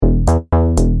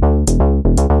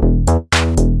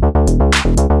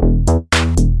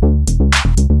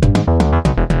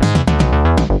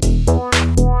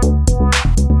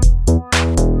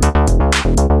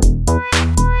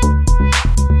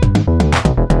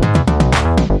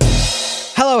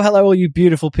Hello, all you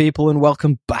beautiful people, and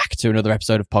welcome back to another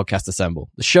episode of Podcast Assemble,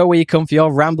 the show where you come for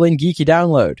your rambling, geeky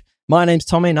download. My name's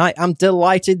Tommy, and I am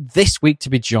delighted this week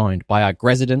to be joined by our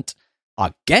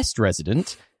guest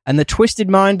resident, and the twisted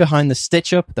mind behind the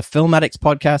Stitch Up, the Film Addicts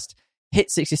podcast, Hit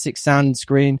 66 Sound and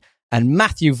Screen, and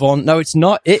Matthew Vaughn. No, it's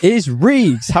not. It is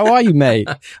Reeves. How are you, mate?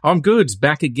 I'm good.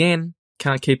 Back again.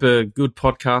 Can't keep a good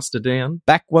podcaster down.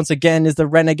 Back once again is the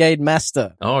Renegade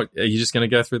Master. Oh, are you just going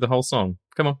to go through the whole song?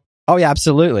 Come on. Oh, yeah,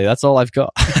 absolutely. That's all I've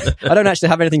got. I don't actually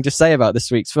have anything to say about this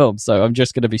week's film, so I'm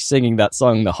just going to be singing that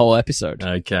song the whole episode.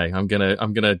 Okay, I'm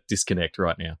gonna disconnect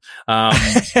right now.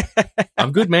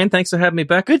 I'm good, man. Thanks for having me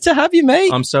back. Good to have you,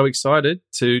 mate. I'm so excited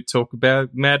to talk about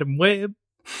Madam Web.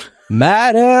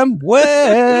 Madam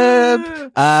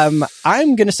Web.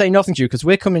 I'm going to say nothing to you because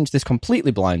we're coming into this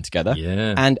completely blind together.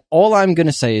 Yeah. And all I'm going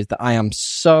to say is that I am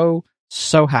so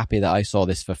happy that I saw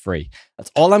this for free. That's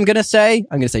all I'm going to say.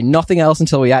 I'm going to say nothing else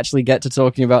until we actually get to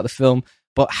talking about the film.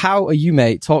 But how are you,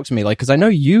 mate? Talk to me. Because I know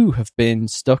you have been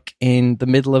stuck in the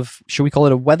middle of, should we call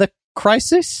it a weather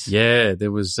crisis? Yeah,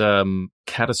 there was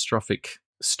catastrophic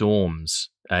storms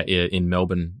in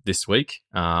Melbourne this week.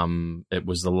 It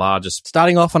was the largest.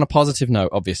 Starting off on a positive note,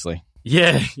 obviously.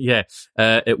 Yeah.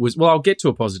 It was, well, I'll get to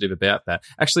a positive about that.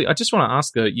 Actually, I just want to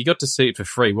ask, you got to see it for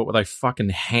free. What were they fucking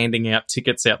handing out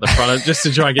tickets out the front just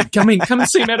to try and get, come and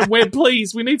see Madam Web,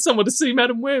 please. We need someone to see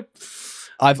Madam Web.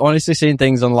 I've honestly seen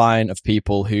things online of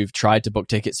people who've tried to book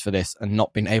tickets for this and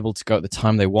not been able to go at the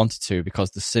time they wanted to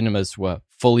because the cinemas were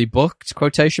fully booked,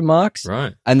 quotation marks.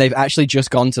 Right. And they've actually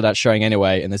just gone to that showing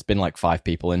anyway, and there's been like 5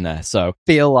 people in there. So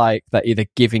feel like they're either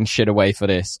giving shit away for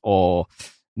this or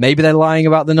maybe they're lying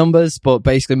about the numbers. But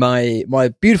basically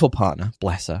my beautiful partner,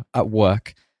 bless her, at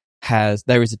work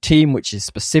there is a team which is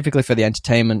specifically for the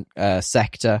entertainment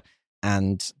sector,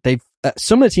 and they've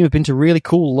some of the team have been to really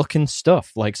cool looking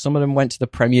stuff. Like some of them went to the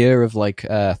premiere of like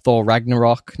Thor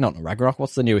Ragnarok. Not Ragnarok.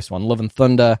 What's the newest one? Love and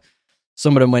Thunder.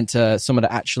 Some of them went to some of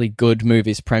the actually good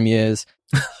movies premieres.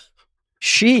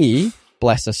 She,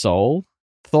 bless her soul,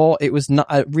 thought it was not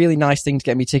a really nice thing to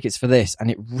get me tickets for this, and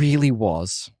it really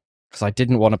was. Because I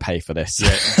didn't want to pay for this.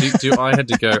 Yeah, I had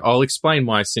to go. I'll explain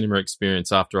my cinema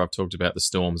experience after I've talked about the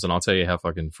storms, and I'll tell you how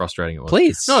fucking frustrating it was.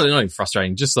 Please. No, not even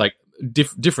frustrating, just like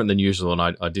different than usual,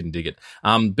 and I didn't dig it.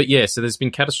 But yeah, so there's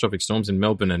been catastrophic storms in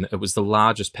Melbourne, and it was the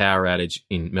largest power outage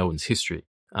in Melbourne's history.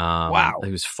 Wow. There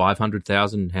was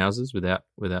 500,000 houses without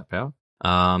power.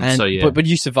 So yeah, but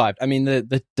you survived. I mean,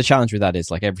 the challenge with that is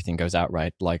like everything goes out,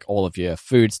 right? Like all of your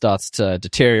food starts to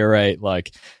deteriorate.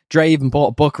 Like Dre even bought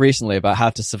a book recently about how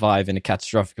to survive in a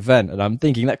catastrophic event, and I'm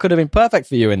thinking that could have been perfect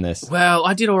for you in this. Well,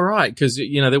 I did all right because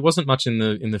there wasn't much in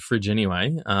the fridge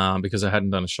anyway, because I hadn't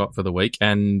done a shot for the week,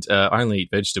 and I only eat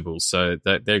vegetables, so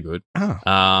they're good. Oh.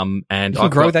 And you can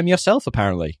grow them yourself,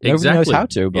 apparently. Exactly. Nobody knows how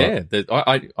to. But...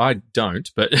 Yeah, I don't,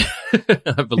 but I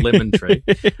have a lemon tree.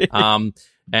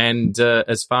 And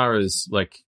as far as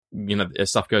like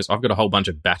stuff goes, I've got a whole bunch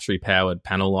of battery powered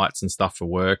panel lights and stuff for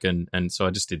work, and so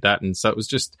I just did that, and so it was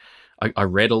just I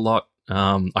read a lot.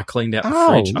 I cleaned out the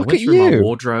fridge. I went through my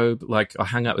wardrobe. Like I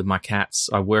hung out with my cats.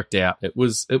 I worked out. It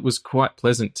was quite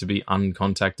pleasant to be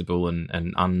uncontactable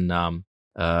and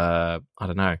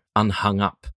unhung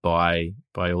up by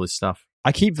all this stuff.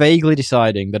 I keep vaguely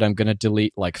deciding that I'm going to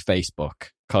delete like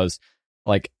Facebook because.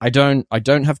 Like, I don't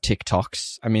have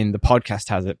TikToks. I mean, the podcast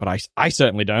has it, but I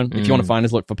certainly don't. If you want to find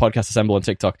us, look for Podcast Assemble on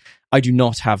TikTok. I do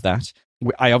not have that.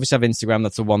 I obviously have Instagram.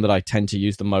 That's the one that I tend to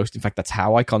use the most. In fact, that's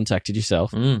how I contacted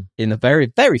yourself in the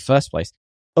very, very first place.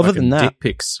 Other than that, dick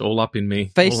pics all up in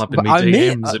me DMs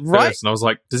at first, and I was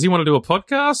like, "Does he want to do a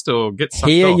podcast or get sucked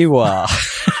Here off?" you are.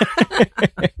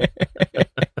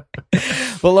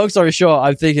 Well, long story short,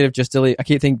 I'm thinking of just delete. I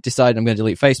keep deciding I'm going to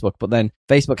delete Facebook, but then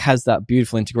Facebook has that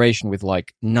beautiful integration with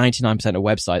like 99% of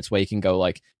websites where you can go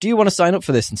like, do you want to sign up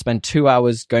for this and spend 2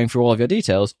 hours going through all of your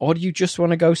details, or do you just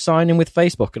want to go sign in with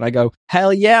Facebook? And I go,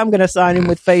 hell yeah, I'm going to sign in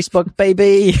with Facebook,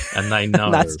 baby. And they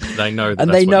know,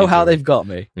 and they know how they've got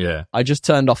me. Yeah, I just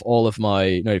turned off all of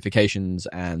my notifications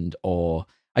or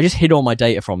I just hid all my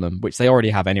data from them, which they already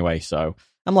have anyway. So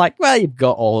I'm like, well, you've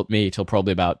got all of me till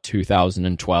probably about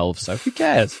 2012, so who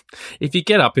cares? If you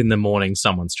get up in the morning,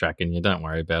 someone's tracking you. Don't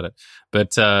worry about it.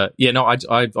 But I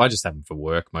just have them for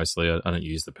work mostly. I don't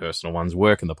use the personal ones.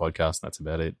 Work and the podcast, that's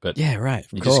about it. But yeah, right.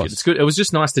 Of course. It's good. It was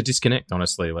just nice to disconnect,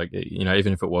 honestly. Like,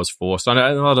 even if it was forced. I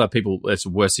know a lot of people, it's a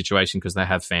worse situation because they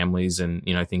have families and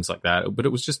things like that. But it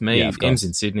was just me. Yeah, Em's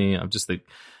in Sydney. I'm just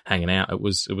hanging out. It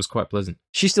was quite pleasant.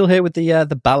 She's still here with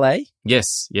the ballet?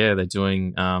 Yes, yeah, they're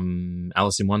doing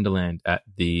Alice in Wonderland at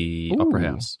the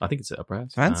Opera House. I think it's at Opera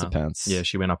House. Fancy pants. Yeah,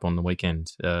 she went up on the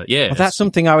weekend. Well, that's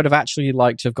something I would have actually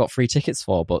liked to have got free tickets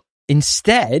for, but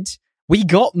Instead, we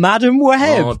got Madam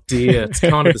Web. Oh dear, it's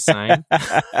kind of the same.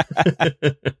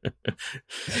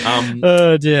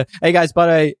 Oh dear. Hey guys, by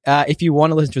the way, if you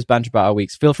want to listen to us banter about our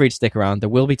weeks, feel free to stick around. There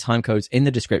will be time codes in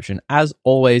the description, as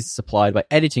always, supplied by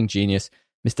editing genius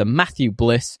Mr. Matthew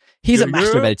Bliss. He's a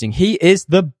master of editing. He is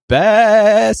the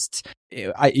best.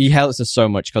 He helps us so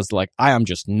much because, like, I am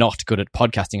just not good at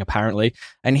podcasting, apparently.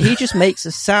 And he just makes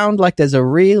us sound like there's a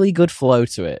really good flow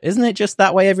to it. Isn't it just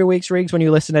that way every week's Riggs when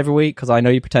you listen every week? Because I know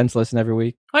you pretend to listen every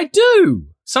week. I do.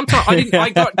 Sometimes I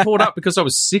got caught up because I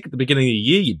was sick at the beginning of the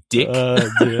year, you dick.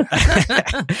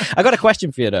 I got a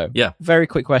question for you, though. Yeah. Very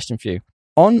quick question for you.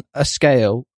 On a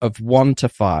scale of 1 to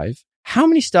 5, how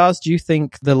many stars do you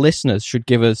think the listeners should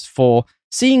give us for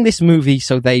seeing this movie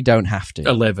so they don't have to?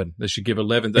 11. They should give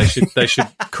 11. They should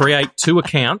create 2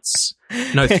 accounts.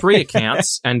 No, 3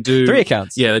 accounts and do 3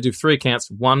 accounts. Yeah, they do 3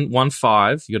 accounts. One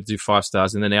 5. You got to do 5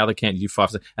 stars, and then the other account you do 5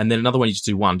 stars, and then another one you just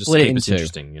do 1. Just to keep it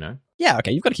interesting, you know. Yeah,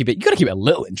 okay. You've got to keep it a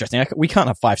little interesting. We can't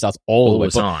have 5 stars all the way.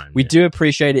 Time. We do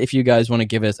appreciate it if you guys want to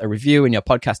give us a review in your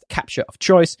podcast capture of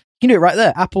choice. You can do it right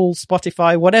there. Apple,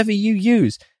 Spotify, whatever you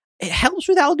use. It helps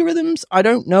with algorithms. I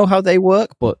don't know how they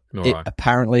work, but it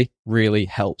apparently really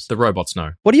helps. The robots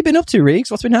know. What have you been up to, Riggs?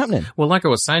 What's been happening? Well, like I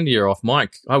was saying to you off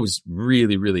mic, I was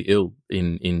really, really ill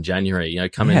in January. You know,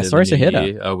 coming into sorry the new to hear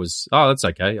year, that. I was. Oh, that's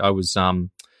okay. I was.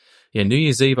 New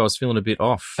Year's Eve, I was feeling a bit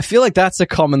off. I feel like that's a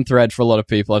common thread for a lot of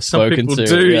people I've spoken to. Some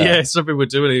people do, yeah. Some people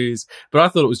do it. But I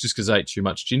thought it was just because I ate too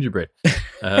much gingerbread.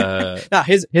 Now,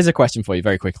 here's a question for you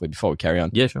very quickly before we carry on.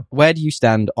 Yeah, sure. Where do you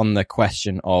stand on the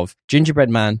question of gingerbread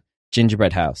man,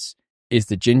 gingerbread house? Is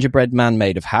the gingerbread man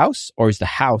made of house, or is the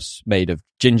house made of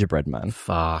gingerbread man?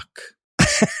 Fuck.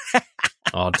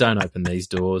 Oh, don't open these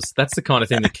doors. That's the kind of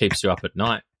thing that keeps you up at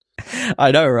night.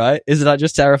 I know, right? Isn't that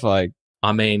just terrifying?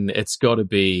 I mean, it's got to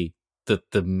be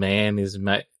that the man is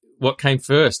made. What came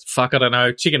first? Fuck, I don't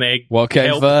know. Chicken, egg. What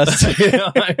came first?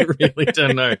 I really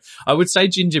don't know. I would say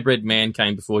gingerbread man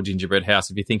came before gingerbread house.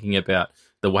 If you're thinking about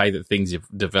the way that things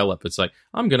develop, it's like,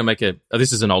 I'm going to make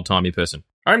this is an old-timey person.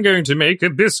 I'm going to make a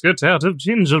biscuit out of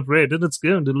gingerbread and it's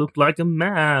going to look like a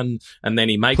man. And then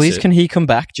he makes Please, can he come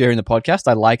back during the podcast?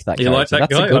 I like that guy. You like that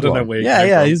That's guy? a good I don't one. know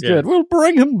where he's good. We'll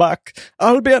bring him back.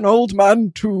 I'll be an old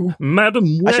man too.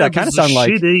 Madam Web Actually, I kind of sound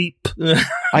like shit ape.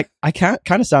 I can't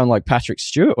kind of sound like Patrick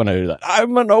Stewart when I do that.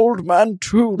 I'm an old man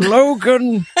too,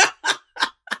 Logan.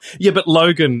 Yeah, but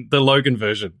Logan, the Logan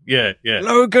version. Yeah.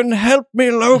 Logan, help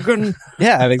me, Logan.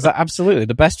 Yeah, absolutely.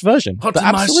 The best version. What the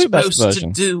am I absolute best supposed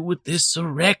version. to do with this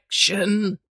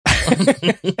erection?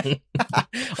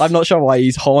 I'm not sure why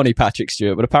he's horny, Patrick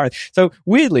Stewart, but apparently. So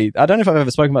weirdly, I don't know if I've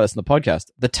ever spoken about this in the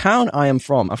podcast. The town I'm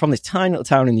from this tiny little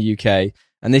town in the UK,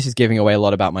 and this is giving away a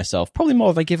lot about myself. Probably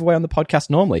more than I give away on the podcast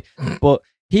normally. But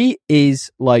he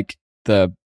is like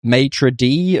the maitre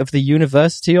d' of the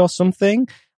university or something.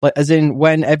 Like, as in,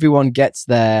 when everyone gets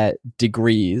their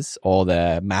degrees or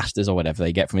their masters or whatever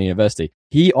they get from the university,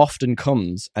 he often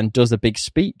comes and does a big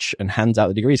speech and hands out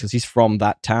the degrees because he's from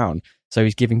that town. So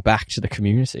he's giving back to the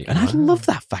community. And I love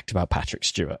that fact about Patrick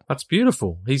Stewart. That's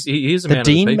beautiful. He is a man of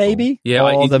the dean, people. maybe?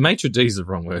 Yeah, the maitre d' is the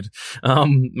wrong word.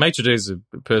 Maitre d' is a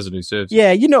person who serves.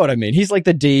 Yeah, you know what I mean. He's like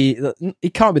the dean.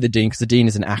 He can't be the dean because the dean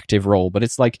is an active role, but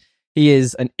it's like he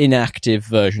is an inactive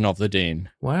version of the dean.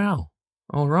 Wow.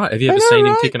 All right. Have you ever seen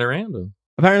him kicking around? Or?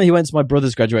 Apparently he went to my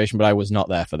brother's graduation, but I was not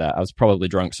there for that. I was probably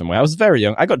drunk somewhere. I was very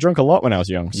young. I got drunk a lot when I was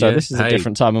young, so this is a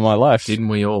different time in my life. Didn't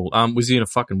we all? Was he in a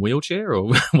fucking wheelchair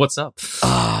or what's up?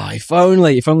 If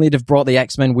only he'd have brought the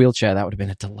X-Men wheelchair, that would have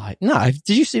been a delight. No,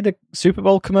 did you see the Super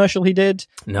Bowl commercial he did?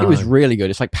 No. It was really good.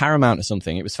 It's like Paramount or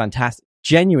something. It was fantastic.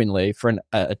 Genuinely, for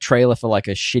a trailer for like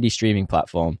a shitty streaming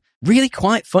platform. Really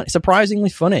quite fun,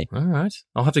 surprisingly funny. All right.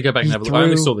 I'll have to go back and have a look. I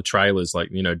only saw the trailers, like,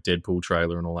 Deadpool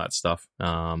trailer and all that stuff.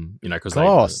 Because of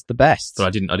course, the best. So I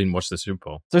didn't watch the Super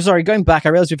Bowl. So sorry, going back, I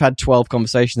realized we've had 12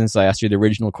 conversations since I asked you the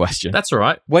original question. That's all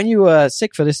right. When you were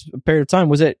sick for this period of time,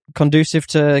 was it conducive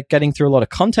to getting through a lot of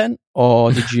content,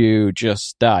 or did you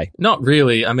just die? Not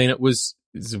really. I mean, it was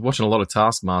watching a lot of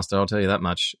Taskmaster, I'll tell you that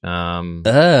much.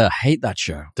 I hate that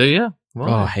show. Do you?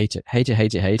 Why? Oh, hate it.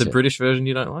 The British version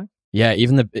you don't like? Yeah,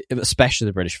 especially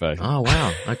the British version. Oh,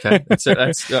 wow. Okay.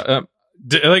 Are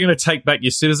they going to take back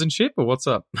your citizenship or what's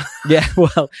up? Yeah,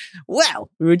 well,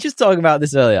 we were just talking about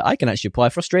this earlier. I can actually apply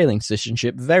for Australian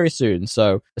citizenship very soon.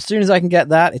 So as soon as I can get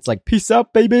that, it's like, peace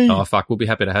out, baby. Oh, fuck. We'll be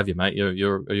happy to have you, mate.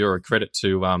 You're a credit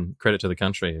to the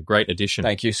country. A great addition.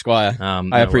 Thank you, Squire. No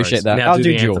I appreciate worries. that. Now I'll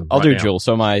do dual. I'll do dual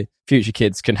so my future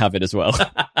kids can have it as well.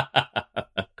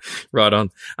 Right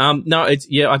on. No, it's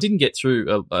I didn't get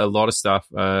through a lot of stuff.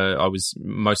 I was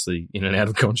mostly in and out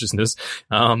of consciousness.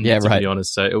 To be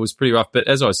honest, so it was pretty rough. But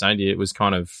as I was saying to you, it was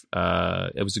kind of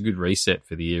it was a good reset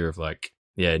for the year of like,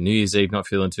 New Year's Eve not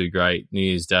feeling too great. New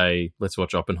Year's Day, let's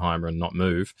watch Oppenheimer and not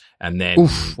move. And then,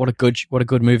 what a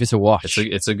good movie to watch.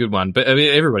 It's a good one. But I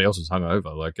mean, everybody else was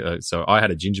hungover. Like, so I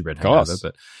had a gingerbread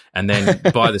hangover. And then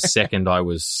by the second, I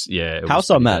was it was House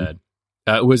or Man? bad.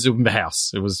 It was a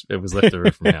house. It was left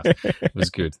over from house. It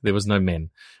was good. There was no men.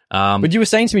 But you were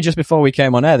saying to me just before we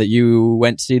came on air that you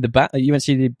went to see the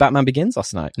Batman Begins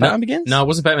last night. Batman Begins? No, it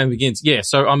wasn't Batman Begins. Yeah,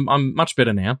 so I'm much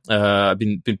better now. I've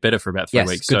been better for about 3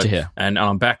 weeks. Good to hear. And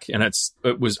I'm back, and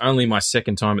it was only my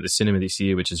second time at the cinema this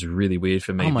year, which is really weird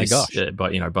for me. Oh my gosh! By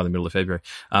the middle of February.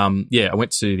 I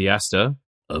went to the Astor,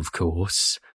 of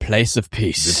course. Place of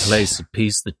Peace. The Place of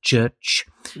Peace, the church.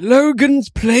 Logan's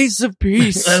Place of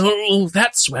Peace. Oh,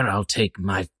 that's where I'll take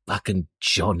my fucking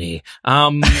Johnny.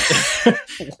 Wow.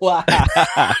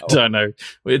 Don't know.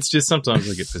 It's just sometimes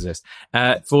I get possessed.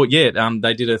 They did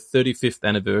a 35th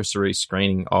anniversary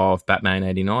screening of Batman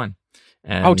 89.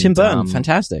 And, Tim Burton,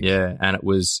 fantastic. Yeah, and it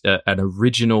was an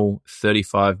original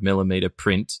 35mm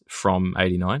print from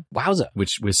 89. Wowza.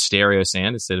 Which was stereo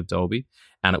sound instead of Dolby.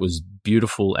 And it was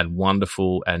beautiful and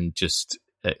wonderful, and just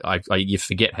you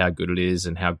forget how good it is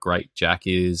and how great Jack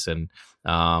is, and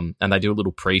they do a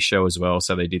little pre-show as well.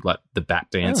 So they did like the Bat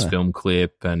Dance film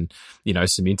clip, and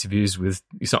some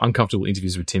uncomfortable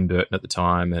interviews with Tim Burton at the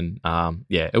time, and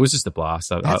it was just a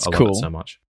blast. I love it so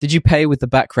much. Did you pay with the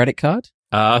Bat credit card?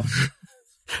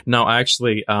 No, I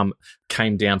actually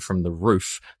came down from the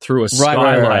roof through a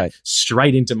skylight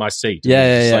straight into my seat.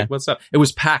 Yeah. Like, what's up? It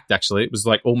was packed, actually. It was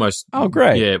like almost... Oh,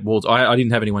 great. Yeah, well, I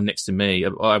didn't have anyone next to me.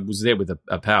 I was there with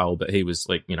a pal, but he was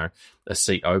like, a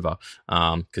seat over.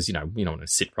 Because, you don't want to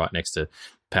sit right next to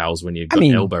pals when you've got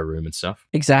elbow room and stuff.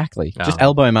 Exactly. Just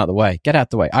elbow him out the way. Get out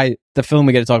the way. The film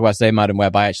we get to talk about today, Madam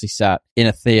Web, I actually sat in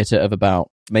a theatre of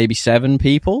about maybe 7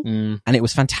 people, and it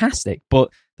was fantastic.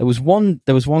 But there was one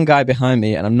guy behind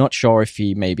me, and I'm not sure if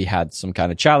he maybe had some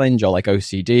kind of challenge or like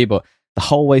OCD, but the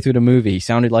whole way through the movie, he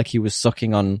sounded like he was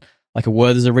sucking on like a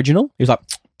Werther's Original. He was like,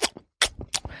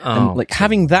 and like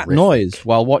having that noise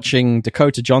while watching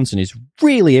Dakota Johnson is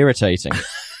really irritating.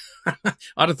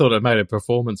 I'd have thought it made a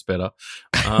performance better.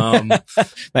 Mate,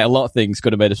 a lot of things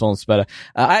could have made a performance better.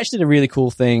 I actually did a really cool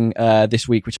thing this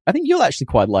week, which I think you'll actually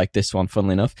quite like this one,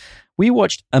 funnily enough. We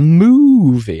watched a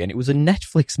movie, and it was a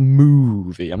Netflix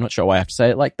movie. I'm not sure why I have to say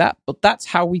it like that, but that's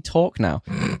how we talk now.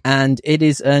 And it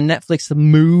is a Netflix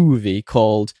movie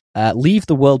called Leave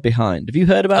the World Behind. Have you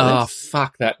heard about this? Oh,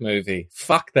 fuck that movie.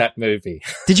 Fuck that movie.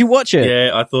 Did you watch it?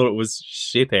 Yeah, I thought it was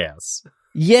shithouse.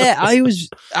 Yeah,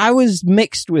 I was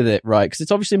mixed with it, right? Because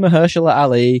it's obviously Mahershala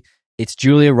Ali, it's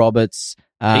Julia Roberts,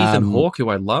 Ethan Hawke, who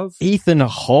I love. Ethan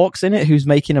Hawke's in it, who's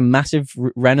making a massive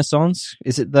renaissance.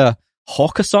 Is it the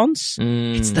Hawkeissance?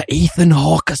 It's the Ethan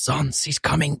Hawkeissance. He's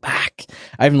coming back.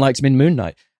 I even liked him in Moon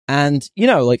Knight, and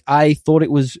I thought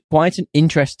it was quite an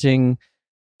interesting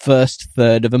first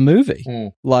third of a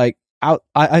movie. Like,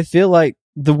 I feel like.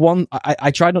 The one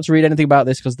I tried not to read anything about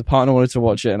this because the partner wanted to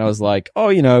watch it, and I was like,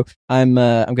 I'm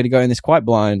going to go in this quite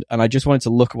blind, and I just wanted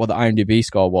to look at what the IMDb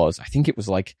score was. I think it was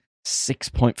like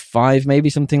 6.5, maybe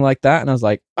something like that, and I was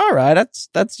like, all right, that's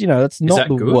that's not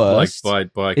the good? worst.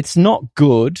 Like, it's not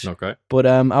good, not great. But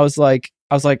I was like,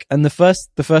 and the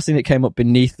first thing that came up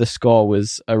beneath the score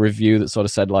was a review that sort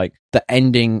of said like the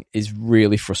ending is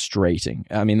really frustrating.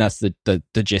 I mean, that's the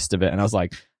gist of it, and I was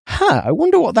like, I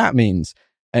wonder what that means.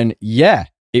 And yeah,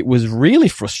 it was really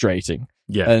frustrating.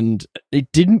 Yeah. And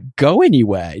it didn't go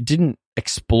anywhere. It didn't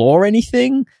explore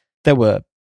anything. There were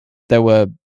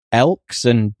elks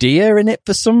and deer in it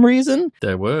for some reason.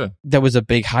 There was a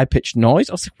big high-pitched noise.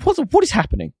 I was like, what is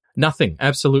happening? Nothing.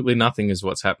 Absolutely nothing is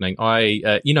what's happening.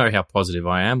 You know how positive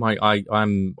I am. I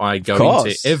go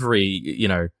into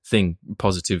every, thing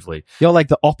positively. You're like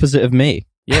the opposite of me.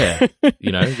 Yeah.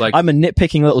 Like I'm a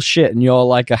nitpicking little shit, and you're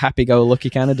like a happy-go-lucky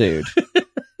kind of dude.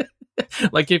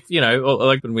 Like if,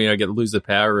 like when we get the lose the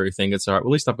power thing, it's all right.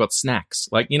 Well, at least I've got snacks.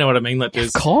 Like, you know what I mean? Like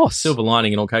there's silver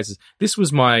lining in all cases. This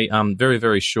was my very,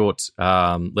 very short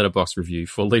letterbox review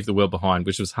for Leave the World Behind,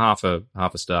 which was half a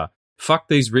star. Fuck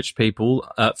these rich people.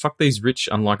 Fuck these rich,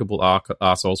 unlikable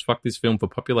arseholes. Fuck this film for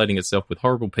populating itself with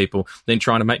horrible people, then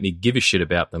trying to make me give a shit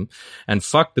about them. And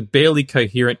fuck the barely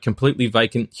coherent, completely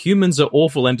vacant, humans are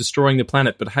awful and destroying the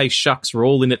planet, but hey, shucks, we're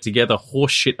all in it together,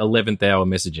 horseshit 11th hour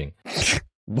messaging.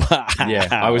 Wow. Yeah,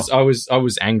 I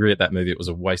was angry at that movie. It was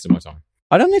a waste of my time.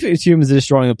 I don't know if it was humans are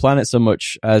destroying the planet so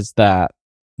much as that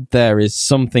there is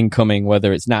something coming,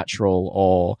 whether it's natural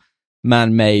or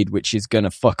man-made, which is going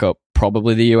to fuck up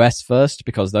probably the US first,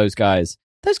 because those guys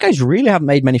really haven't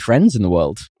made many friends in the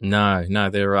world. No,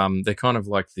 they're kind of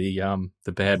like the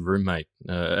bad roommate,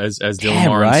 as Dylan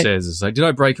Moran says. It's like, did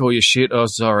I break all your shit? Oh,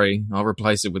 sorry, I'll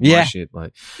replace it with my shit.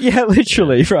 Like,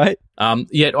 literally, right?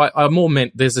 I more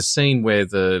meant there's a scene where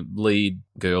the lead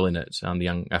girl in it, the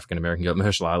young African American girl,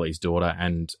 Mahershala Ali's daughter,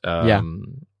 and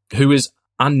who is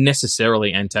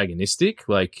unnecessarily antagonistic,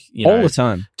 like, you know, all the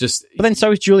time. But then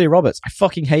so is Julia Roberts. I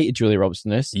fucking hated Julia Roberts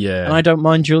in this. Yeah. And I don't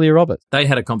mind Julia Roberts. They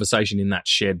had a conversation in that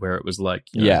shed where it was like,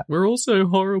 you know, we're all so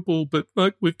horrible, but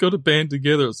like we've got to band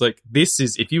together. It's like, this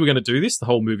is, if you were going to do this, the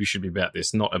whole movie should be about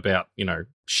this, not about, you know,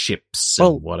 ships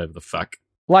and whatever the fuck.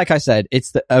 Like I said,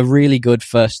 it's a really good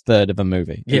first third of a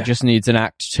movie. Yeah. It just needs an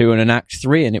act 2 and an act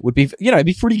 3, and it would be, you know, it'd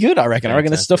be pretty good, I reckon. Fantastic. I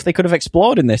reckon there's stuff they could have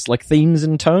explored in this, like themes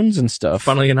and tones and stuff.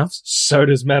 Funnily enough, so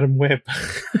does Madam Web.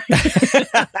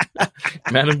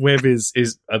 Madam Web is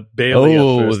barely a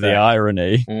first the act.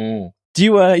 irony. Mm. Do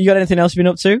you got anything else you've been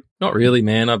up to? Not really,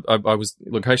 man. I was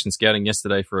location scouting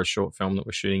yesterday for a short film that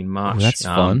we're shooting in March. Oh, that's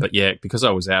fun. But yeah, because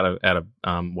I was out of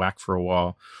whack for a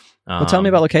while. Well, tell me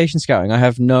about location scouting. I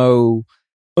have no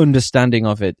understanding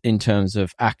of it in terms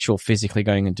of actual physically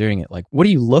going and doing it. Like, what do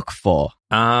you look for?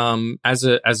 As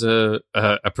a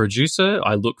producer,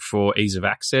 I look for ease of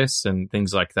access and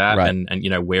things like that, right. and you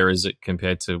know, where is it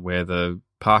compared to where the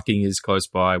parking is close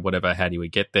by, whatever. How do we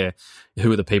get there?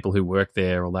 Who are the people who work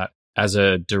there? All that. As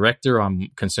a director,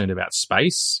 I'm concerned about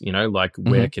space, you know, like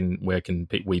where can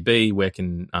we be? Where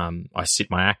can I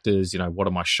sit my actors? You know, what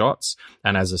are my shots?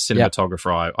 And as a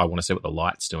cinematographer, I want to see what the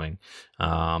light's doing.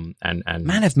 And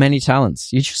man of many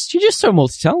talents. You're just so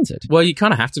multi-talented. Well, you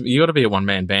kind of have to. You got to be a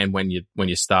one-man band when you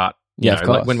start. You know, of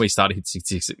course. Like when we started Hit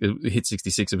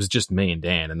 66, it was just me and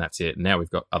Dan, and that's it. Now we've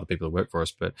got other people that work for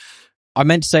us, but. I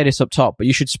meant to say this up top, but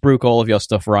you should spruik all of your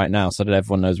stuff right now so that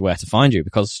everyone knows where to find you,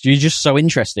 because you're just so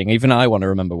interesting. Even I want to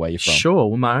remember where you're from. Sure.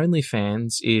 Well, my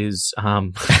OnlyFans is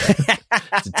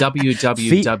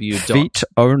www. Feet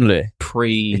only.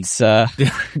 It's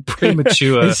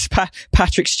premature. It's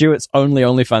Patrick Stewart's only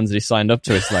OnlyFans that he signed up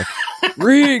to. It's like,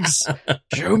 Riggs,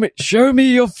 show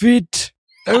me your feet.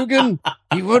 Hogan,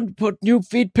 you won't put new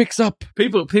feet pics up.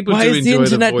 People. Why do is the enjoy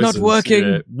internet not working?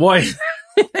 Yeah. Why?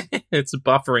 It's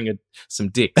buffering some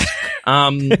dicks.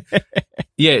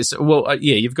 Yes. Well,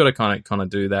 you've got to kind of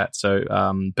do that. So,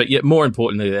 but yeah, more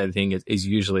importantly, the other thing is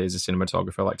usually as a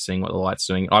cinematographer, I like seeing what the light's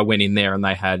doing. I went in there and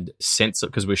they had sensor,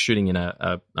 because we're shooting in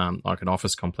a like an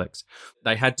office complex.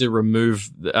 They had to remove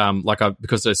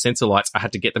because the sensor lights, I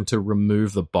had to get them to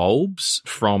remove the bulbs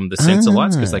from the sensor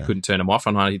lights because they couldn't turn them off,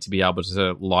 and I needed to be able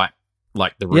to light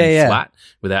like the room flat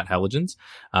without halogens,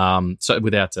 so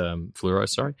without fluoro,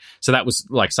 sorry. So that was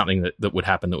like something that would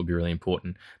happen that would be really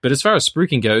important. But as far as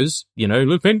spruiking goes, you know,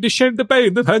 look, when the show the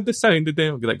babe, they've heard the sound,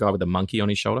 that guy with the monkey on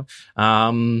his shoulder.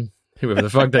 Whoever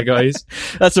the fuck that guy is.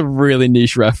 That's a really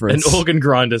niche reference. An organ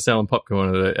grinder selling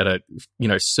popcorn at a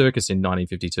circus in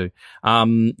 1952.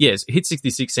 Yes, Hit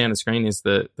 66 Sound and Screen is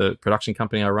the production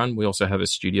company I run. We also have a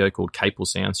studio called Capel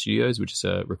Sound Studios, which is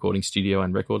a recording studio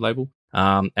and record label.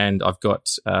 And I've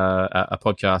got a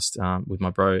podcast with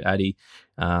my bro Addy.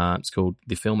 It's called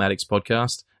the Film Addicts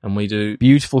Podcast, and we do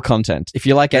beautiful content. If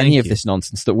you like any of this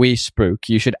nonsense that we spruik,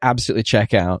 you should absolutely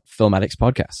check out Film Addicts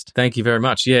Podcast. Thank you very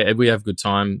much. Yeah, we have a good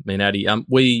time, me and Addy.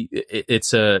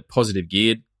 It's a positive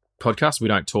geared podcast. We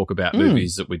don't talk about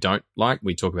movies that we don't like.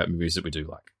 We talk about movies that we do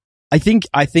like. I think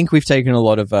we've taken a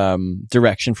lot of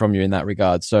direction from you in that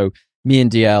regard. So me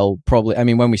and DL probably, I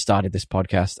mean, when we started this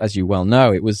podcast, as you well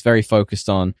know, it was very focused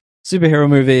on superhero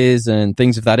movies and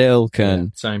things of that ilk,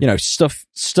 and same. You know, stuff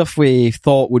we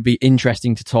thought would be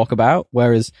interesting to talk about.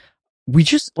 Whereas we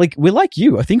just we're like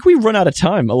you. I think we run out of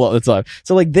time a lot of the time.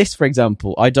 So like this, for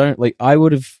example, I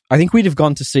think we'd have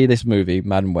gone to see this movie,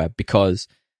 Madam Web, because,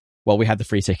 well, we had the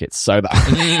free tickets, so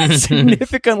that's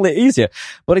significantly easier.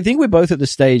 But I think we're both at the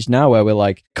stage now where we're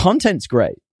like, content's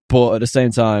great, but at the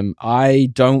same time, I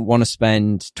don't want to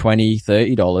spend $20,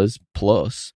 $30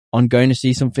 plus on going to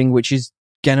see something which is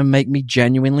going to make me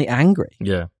genuinely angry.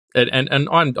 Yeah. And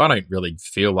I don't really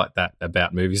feel like that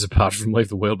about movies apart from Leave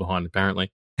the World Behind,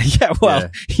 apparently. Yeah,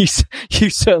 well, you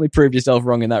certainly proved yourself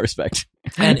wrong in that respect.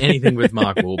 And anything with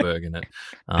Mark Wahlberg in it.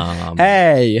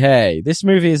 Hey, this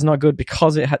movie is not good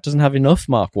because it doesn't have enough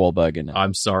Mark Wahlberg in it.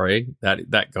 I'm sorry,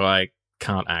 that guy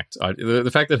can't act. The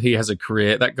fact that he has a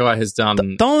career, that guy has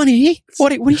done... Donnie,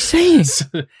 what are you saying?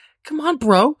 come on,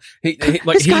 bro.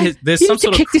 There's you some need to sort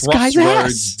kick of this guy's ass.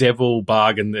 crossroads devil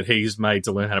bargain that he's made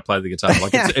to learn how to play the guitar.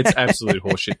 Like it's absolute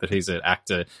horseshit that he's an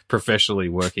actor professionally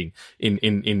working in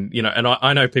and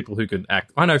I know people who can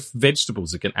act. I know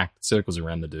vegetables that can act circles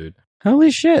around the dude.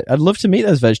 Holy shit. I'd love to meet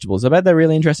those vegetables. I bet they're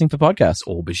really interesting for podcasts.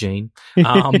 Aubergine.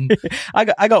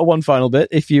 I got one final bit,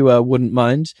 if you wouldn't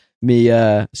mind me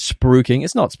spruiking.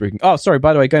 It's not spruiking. Oh, sorry,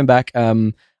 by the way, going back,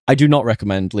 I do not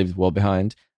recommend Leave the World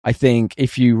Behind. I think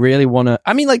if you really want to,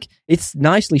 I mean, like, it's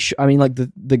nicely I mean, like,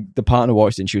 the partner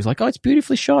watched it and she was like, oh, it's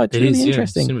beautifully shot. It's really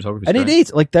interesting. And it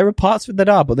is. Like, there are parts of it that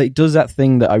are, but it does that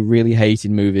thing that I really hate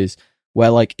in movies where,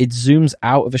 like, it zooms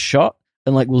out of a shot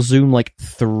and, like, will zoom, like,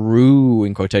 through,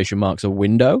 in quotation marks, a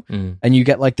window. And you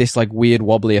get, like, this, like, weird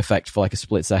wobbly effect for, like, a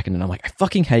split second. And I'm like, I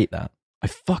fucking hate that. I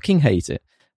fucking hate it.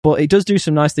 But it does do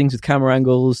some nice things with camera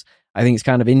angles. I think it's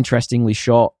kind of interestingly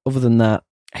shot. Other than that,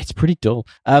 it's pretty dull.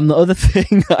 The other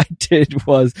thing I did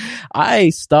was I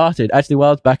started, actually, while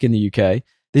I was back in the UK,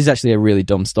 this is actually a really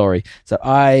dumb story. So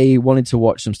I wanted to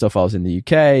watch some stuff while I was in the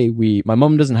UK. My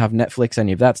mum doesn't have Netflix,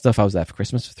 any of that stuff. I was there for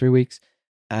Christmas for 3 weeks.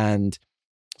 And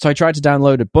so I tried to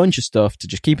download a bunch of stuff to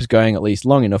just keep us going at least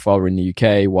long enough while we're in the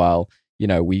UK, while, you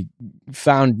know, we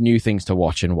found new things to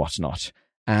watch and whatnot.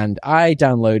 And I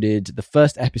downloaded the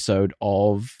first episode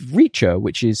of Reacher,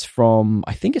 which is from,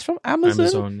 I think it's from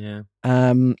Amazon. Yeah.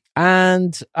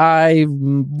 And I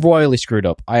royally screwed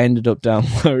up. I ended up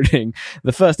downloading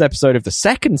the first episode of the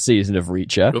second season of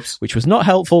Reacher, which was not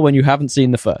helpful when you haven't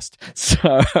seen the first.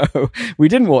 So we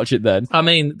didn't watch it then. I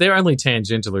mean, they're only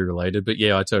tangentially related, but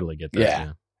yeah, I totally get that.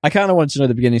 Yeah. I kind of wanted to know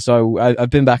the beginning, so I've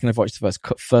been back and I've watched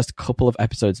the first couple of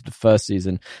episodes of the first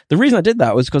season. The reason I did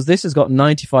that was because this has got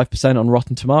 95% on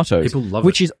Rotten Tomatoes, people love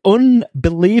which it. Is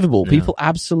unbelievable. Yeah. People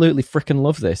absolutely freaking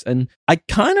love this, and I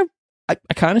kind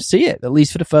of see it, at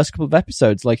least for the first couple of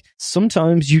episodes. Like,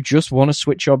 sometimes you just want to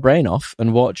switch your brain off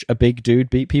and watch a big dude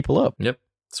beat people up. Yep.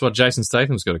 That's why Jason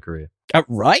Statham's got a career.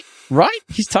 Right.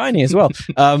 He's tiny as well.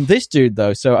 This dude,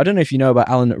 though, so I don't know if you know about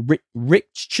Alan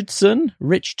Richardson.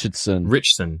 I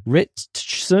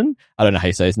don't know how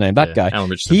you say his name. That guy.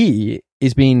 Alan Richardson. He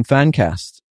is being fan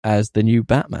cast as the new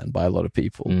Batman by a lot of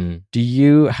people. Do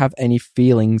you have any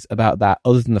feelings about that,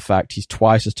 other than the fact he's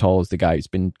twice as tall as the guy who's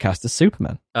been cast as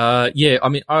Superman? Yeah, I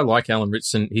mean, I like Alan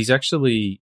Richardson. He's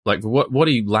actually, like, what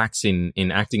he lacks in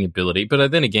acting ability,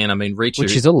 but then again, I mean, Reacher,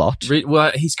 which is a lot.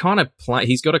 Well, he's got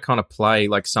to kind of play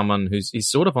like someone he's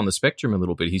sort of on the spectrum a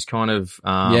little bit. He's kind of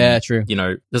true. You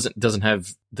know, doesn't have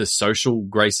the social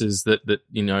graces that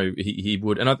you know he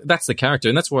would, and that's the character,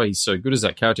 and that's why he's so good as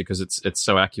that character, because it's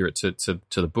so accurate to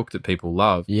the book that people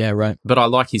love. Yeah, right. But I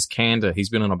like his candor. He's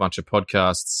been on a bunch of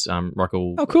podcasts.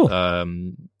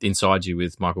 Cool. Inside You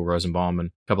with Michael Rosenbaum and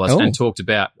a couple of and talked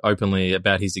openly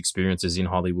about his experiences in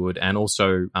Hollywood, and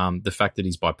also the fact that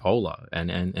he's bipolar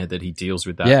and that he deals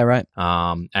with that. Yeah, right.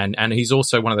 And he's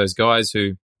also one of those guys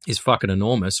who is fucking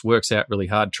enormous, works out really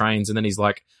hard, trains, and then he's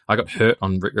like, I got hurt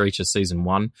on Reacher season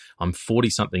 1. I'm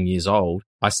 40-something years old.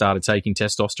 I started taking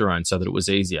testosterone so that it was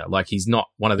easier. Like, he's not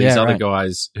one of these other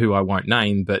guys who I won't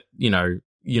name, but you know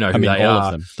who they all are.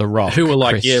 Of them. The Rock, who are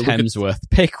like, Chris yeah, Hemsworth,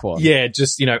 pick one. Yeah,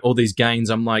 just, you know, all these gains.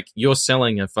 I'm like, you're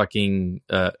selling a fucking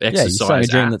exercise you're selling a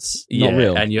dream that's not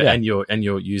real, and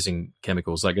you're using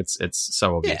chemicals. Like, it's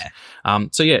so obvious.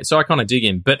 Yeah. So I kind of dig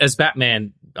in, but as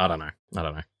Batman, I don't know.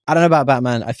 I don't know about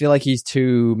Batman. I feel like he's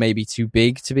maybe too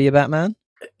big to be a Batman.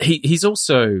 He's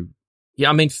also, yeah,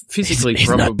 I mean, physically he's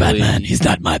probably. Not Batman. He's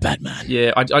not my Batman.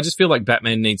 Yeah, I just feel like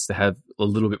Batman needs to have a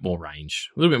little bit more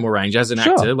range. As an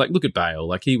actor. Like, look at Bale.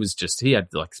 Like, he had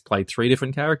like played 3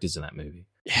 different characters in that movie.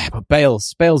 Yeah, but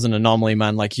Bale's an anomaly,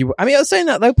 man. Like, I was saying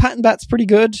that though. Pat's pretty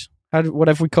good.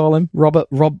 Whatever we call him, Rob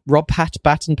Pat,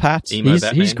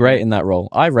 he's great in that role.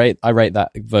 I rate that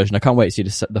version. I can't wait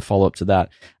to see the follow up to that.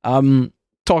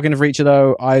 Talking of Reacher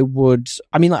though, I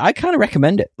kind of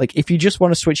recommend it. Like, if you just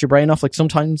want to switch your brain off, like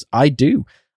sometimes I do.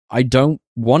 I don't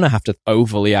want to have to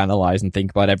overly analyze and think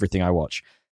about everything I watch.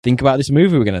 Think about this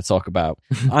movie we're going to talk about.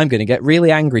 I'm going to get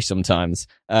really angry sometimes.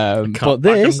 But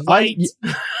this,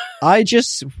 I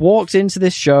just walked into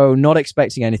this show not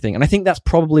expecting anything. And I think that's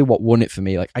probably what won it for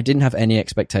me. Like, I didn't have any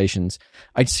expectations.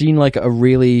 I'd seen like a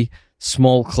really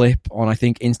small clip on, I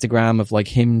think, Instagram of like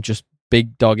him just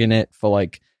big dogging it for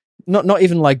like, not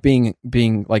even like being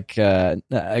like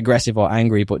aggressive or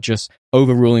angry, but just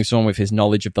overruling someone with his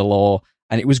knowledge of the law.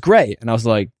 And it was great. And I was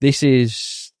like, this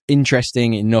is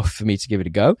interesting enough for me to give it a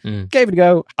go. Gave it a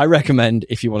go. I recommend,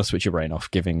 if you want to switch your brain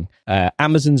off, giving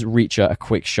Amazon's Reacher a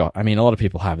quick shot. I mean, a lot of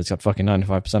people have. It's got fucking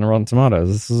 95% of Rotten Tomatoes.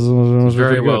 This is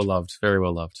very well loved. Very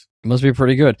well loved. It must be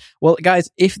pretty good. Well,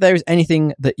 guys, if there's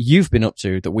anything that you've been up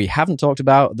to that we haven't talked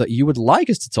about that you would like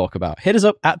us to talk about, hit us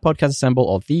up at Podcast Assemble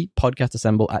or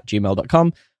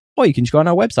thepodcastassemble@gmail.com. Or you can just go on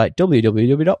our website,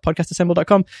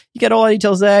 www.podcastassemble.com. You get all our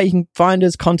details there. You can find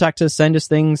us, contact us, send us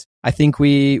things. I think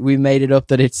we made it up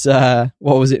that it's,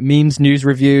 memes, news,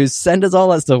 reviews. Send us all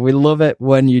that stuff. We love it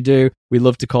when you do. We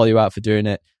love to call you out for doing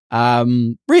it.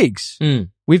 Riggs,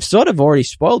 we've sort of already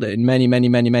spoiled it in many, many,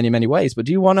 many, many, many ways, but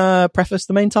do you want to preface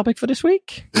the main topic for this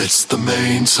week? It's the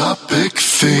main topic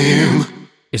theme.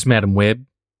 It's Madam Web.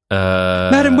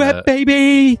 Madam Web,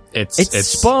 baby! It's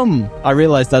Spum! I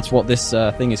realised that's what this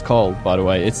thing is called, by the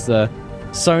way. It's the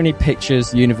Sony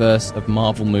Pictures universe of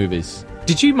Marvel movies.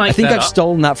 Did you make I think that I've up?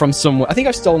 stolen that from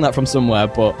somewhere.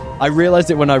 But I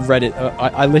realised it when I read it.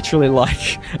 I literally,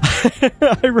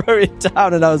 I wrote it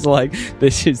down and I was like,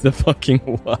 this is the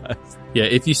fucking worst. Yeah,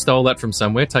 if you stole that from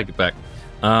somewhere, take it back.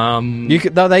 You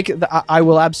could, though they could, I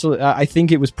will absolutely. I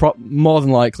think it was more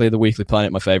than likely the Weekly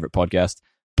Planet, my favourite podcast.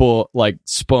 But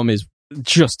Spum is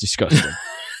just disgusting.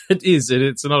 It is.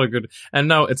 It's not a good. And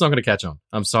no, it's not going to catch on.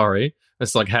 I'm sorry.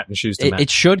 It's like hat and shoes to match. It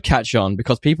should catch on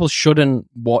because people shouldn't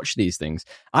watch these things.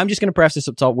 I'm just going to preface this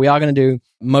up top. We are going to do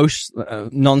most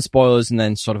non-spoilers and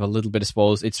then sort of a little bit of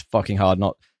spoilers. It's fucking hard.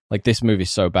 Not like this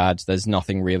movie's so bad. There's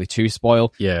nothing really to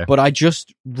spoil. Yeah. But I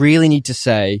just really need to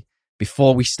say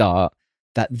before we start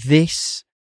that this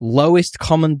lowest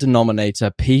common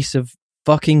denominator piece of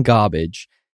fucking garbage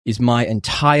is my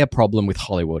entire problem with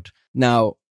Hollywood.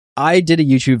 Now, I did a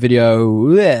YouTube video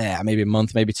maybe a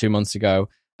month, maybe 2 months ago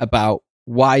about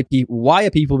why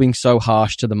are people being so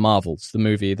harsh to the Marvels, the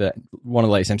movie that one of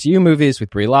the latest MCU movies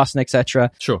with Brie Larson, etc.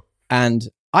 Sure. And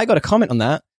I got a comment on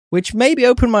that, which maybe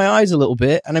opened my eyes a little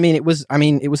bit. And it was a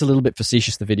little bit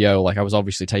facetious, the video. Like I was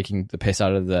obviously taking the piss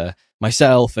out of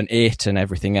myself and it and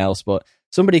everything else. But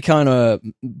somebody kind of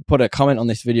put a comment on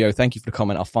this video. Thank you for the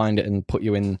comment. I'll find it and put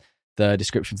you in the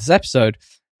description of this episode.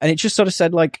 And it just sort of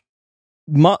said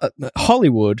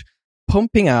Hollywood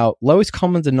pumping out lowest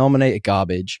common denominator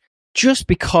garbage just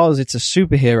because it's a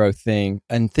superhero thing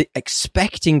and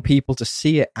expecting people to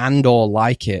see it and or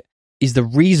like it is the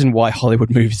reason why Hollywood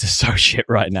movies are so shit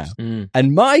right now.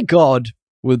 And my God,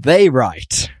 were they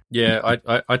right? Yeah,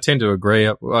 I tend to agree.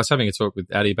 I was having a talk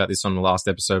with Addy about this on the last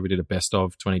episode. We did a best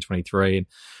of 2023 and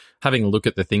having a look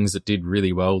at the things that did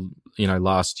really well,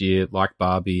 last year, like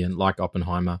Barbie and like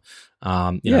Oppenheimer.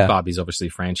 Barbie's obviously a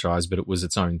franchise, but it was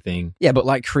its own thing. Yeah,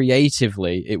 but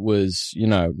creatively, it was,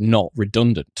 not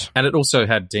redundant. And it also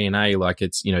had DNA, like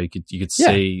it's, you could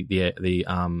see the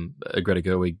Greta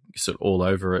Gerwig sort of all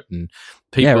over it, and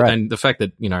people, and the fact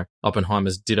that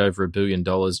Oppenheimer's did over $1 billion,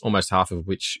 almost half of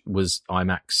which was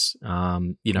IMAX.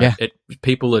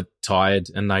 People are tired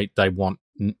and they want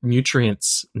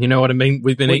nutrients. You know what I mean?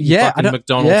 We've been eating fucking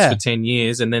McDonald's for 10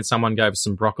 years, and then someone gave us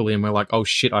some broccoli, and we're like, oh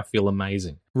shit, I feel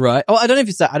amazing. Right. Oh, I don't know if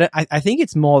it's that. I think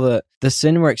it's more that the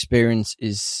cinema experience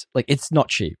is it's not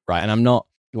cheap, right? And I'm not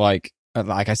like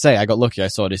I say, I got lucky. I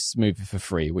saw this movie for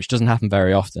free, which doesn't happen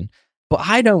very often. But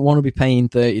I don't want to be paying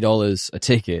 $30 a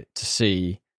ticket to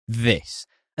see this.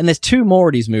 And there's 2 more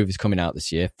of these movies coming out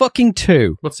this year. Fucking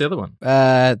 2. What's the other one?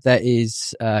 There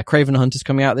is Kraven the Hunter's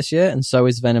coming out this year, and so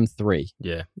is Venom 3.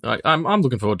 Yeah. I'm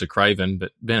looking forward to Kraven,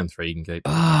 but Venom 3 you can keep.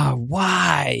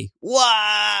 Why?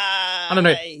 I don't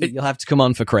know. You'll have to come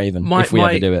on for Kraven if we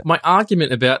ever do it. My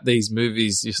argument about these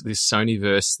movies, this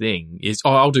Sonyverse thing, is,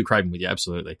 I'll do Kraven with you,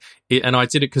 absolutely. And I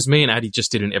did it because me and Addy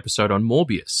just did an episode on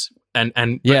Morbius. And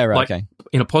okay.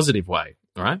 In a positive way.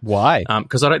 All right. Why?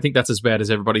 Because I don't think that's as bad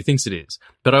as everybody thinks it is.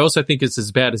 But I also think it's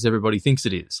as bad as everybody thinks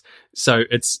it is. So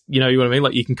it's, you know what I mean?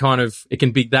 Like you can it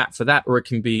can be that for that, or it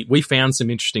can be, we found some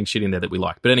interesting shit in there that we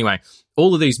like. But anyway,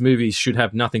 all of these movies should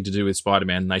have nothing to do with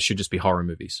Spider-Man. They should just be horror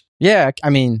movies. Yeah. I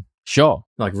mean, sure.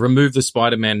 Like remove the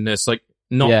Spider-Man-ness, like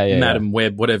not Madam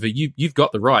Web, whatever. You've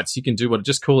got the rights. You can do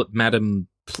just call it Madam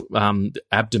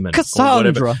Abdomen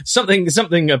Cassandra. Or whatever.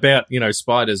 Something about,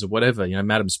 spiders or whatever,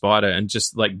 Madam Spider, and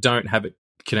just don't have it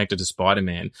connected to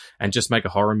Spider-Man, and just make a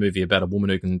horror movie about a woman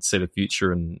who can see the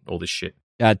future and all this shit.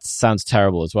 That sounds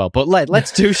terrible as well. But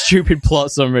let's do stupid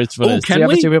plot summaries for this. Do you have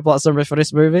a stupid plot summary for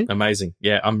this movie? Amazing.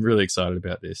 Yeah, I'm really excited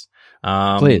about this.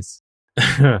 Please.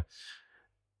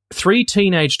 3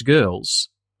 teenaged girls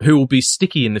who will be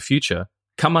sticky in the future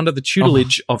come under the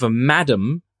tutelage of a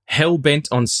madam hell-bent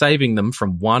on saving them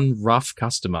from one rough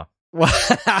customer.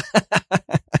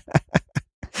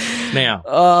 Now,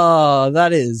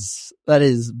 that is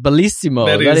bellissimo.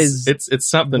 That is it's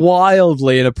something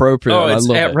wildly inappropriate. Oh, it's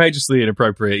outrageously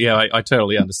inappropriate. Yeah, I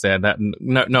totally understand that, and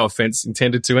no offense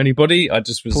intended to anybody. I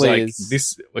just was like,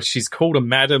 this. She's called a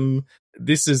madam.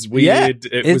 This is weird.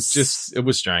 Yeah, it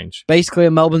was strange. Basically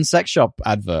a Melbourne sex shop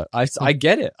advert. I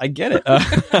get it.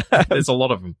 There's a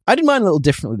lot of them. I did mine a little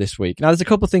differently this week. Now, there's a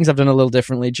couple of things I've done a little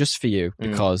differently just for you,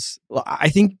 because I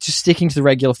think just sticking to the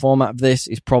regular format of this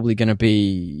is probably going to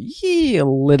be a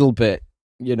little bit,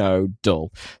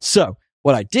 dull. So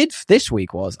what I did this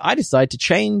week was I decided to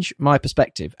change my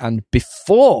perspective. And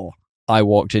before I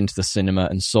walked into the cinema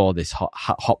and saw this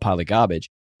hot pile of garbage,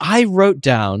 I wrote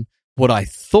down what I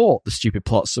thought the stupid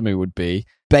plot summary would be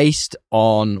based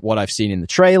on what I've seen in the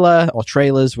trailer or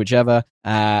trailers, whichever.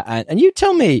 And you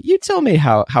tell me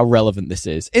how relevant this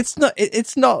is. It's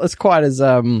not as quite as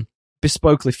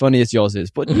bespokely funny as yours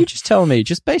is, but you just tell me,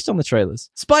 just based on the trailers.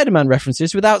 Spider-Man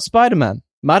references without Spider-Man.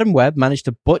 Madam Web managed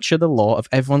to butcher the lore of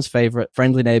everyone's favorite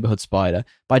friendly neighborhood spider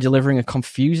by delivering a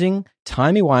confusing,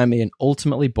 timey-wimey, and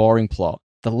ultimately boring plot.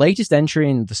 The latest entry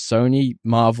in the Sony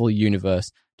Marvel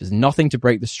universe does nothing to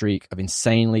break the streak of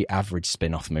insanely average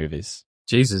spin-off movies.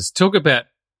 Jesus, talk about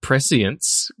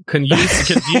prescience. Can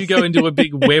you go into a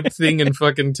big web thing and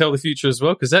fucking tell the future as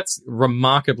well? Because that's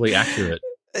remarkably accurate.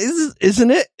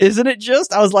 Isn't it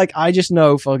just? I was like, I just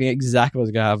know fucking exactly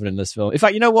what's going to happen in this film. In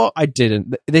fact, you know what? I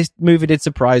didn't. This movie did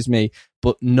surprise me,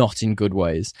 but not in good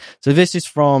ways. So this is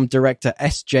from director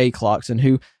S.J. Clarkson,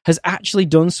 who has actually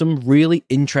done some really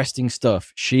interesting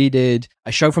stuff. She did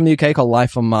a show from the UK called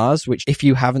Life on Mars, which if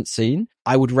you haven't seen,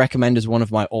 I would recommend as one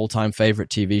of my all-time favorite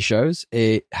TV shows.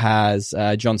 It has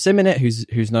John Sim in it,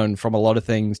 who's known from a lot of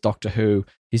things, Doctor Who.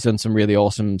 He's done some really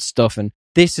awesome stuff, and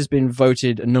this has been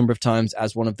voted a number of times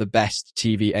as one of the best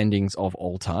TV endings of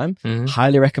all time.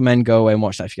 Highly recommend go away and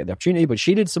watch that if you get the opportunity. But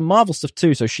she did some Marvel stuff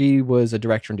too. So she was a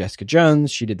director on Jessica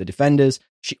Jones. She did The Defenders.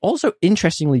 She also,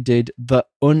 interestingly, did the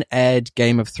unaired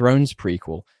Game of Thrones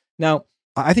prequel. Now,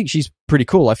 I think she's pretty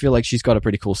cool. I feel like she's got a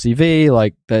pretty cool CV.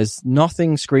 Like, there's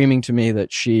nothing screaming to me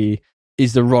that she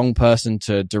is the wrong person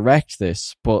to direct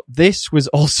this, but this was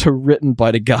also written by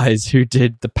the guys who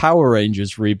did the Power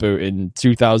Rangers reboot in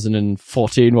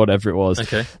 2014, whatever it was.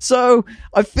 Okay. So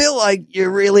I feel like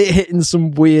you're really hitting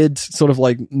some weird sort of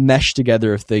like mesh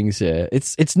together of things here.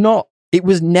 It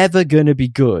was never going to be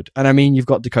good. And I mean, you've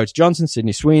got Dakota Johnson,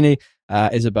 Sydney Sweeney,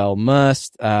 Isabel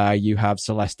Merced, you have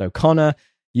Celeste O'Connor,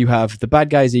 you have the bad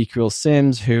guy Ezekiel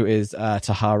Sims, who is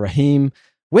Tahar Rahim.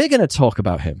 We're going to talk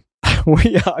about him.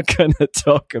 We are going to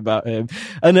talk about him.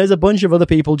 And there's a bunch of other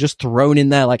people just thrown in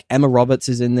there, like Emma Roberts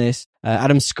is in this,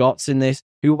 Adam Scott's in this,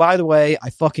 who, by the way,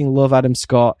 I fucking love Adam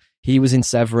Scott. He was in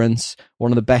Severance,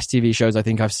 one of the best TV shows I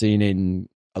think I've seen in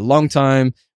a long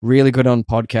time, really good on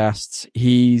podcasts.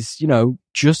 He's,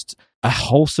 just a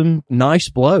wholesome, nice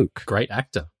bloke. Great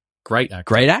actor,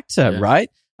 yeah. Right?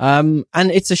 And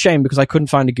it's a shame because I couldn't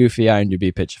find a goofy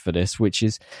IMDb picture for this, which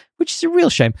is a real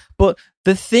shame. But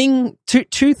the thing,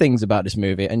 two things about this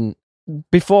movie, and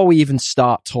before we even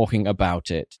start talking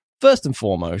about it, first and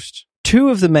foremost,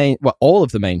 all of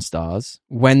the main stars,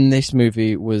 when this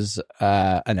movie was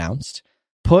announced,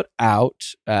 put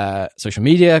out social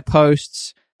media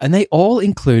posts, and they all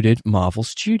included Marvel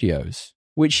Studios,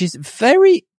 which is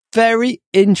very, very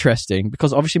interesting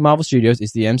because obviously Marvel Studios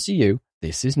is the MCU.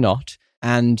 This is not.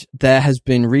 And there has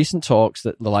been recent talks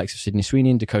that the likes of Sydney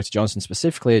Sweeney and Dakota Johnson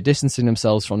specifically are distancing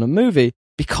themselves from the movie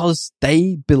because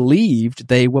they believed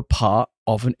they were part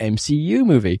of an MCU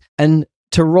movie. And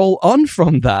to roll on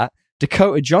from that,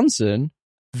 Dakota Johnson,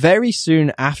 very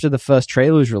soon after the first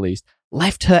trailer was released,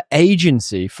 left her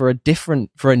agency for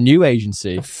a new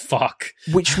agency. Oh, fuck.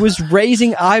 Which was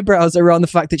raising eyebrows around the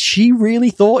fact that she really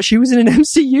thought she was in an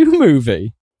MCU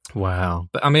movie. Wow.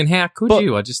 But I mean, how could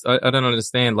you? I don't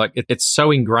understand. Like, it's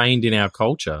so ingrained in our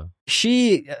culture.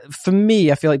 For me,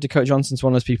 I feel like Dakota Johnson's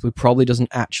one of those people who probably doesn't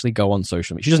actually go on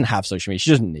social media. She doesn't have social media.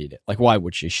 She doesn't need it. Like, why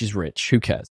would she? She's rich. Who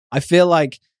cares? I feel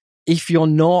like if you're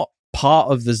not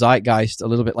part of the zeitgeist a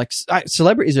little bit, like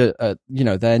celebrities are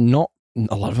they're not,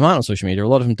 a lot of them aren't on social media. A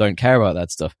lot of them don't care about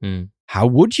that stuff. How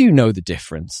would you know the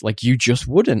difference? Like, you just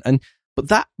wouldn't.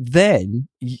 But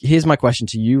here's my question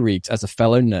to you, Reeks, as a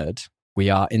fellow nerd. We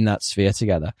are in that sphere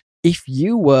together. If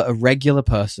you were a regular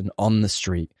person on the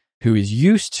street who is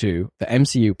used to the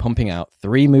MCU pumping out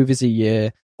 3 movies a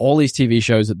year, all these TV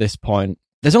shows at this point,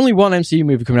 there's only one MCU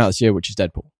movie coming out this year, which is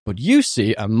Deadpool. But you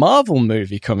see a Marvel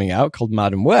movie coming out called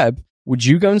Madam Web. Would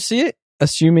you go and see it,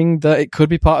 assuming that it could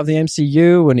be part of the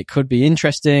MCU and it could be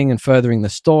interesting and furthering the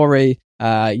story? You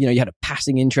had a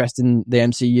passing interest in the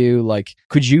MCU. Like,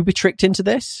 could you be tricked into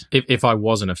this? If I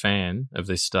wasn't a fan of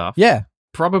this stuff. Yeah.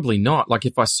 Probably not. Like,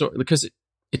 if I saw, because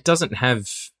it doesn't have,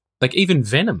 like, even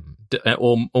Venom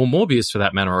or Morbius for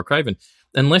that matter, or Craven,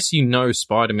 unless you know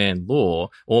Spider-Man lore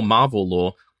or Marvel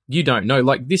lore, you don't know.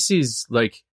 Like, this is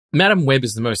like Madam Web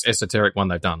is the most esoteric one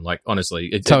they've done. Like, honestly,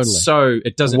 Totally. it's so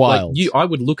it doesn't Wild. like you. I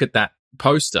would look at that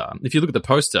poster. If you look at the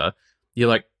poster, you're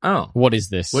like, oh, What is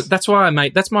this? well, that's why I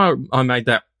made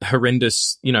that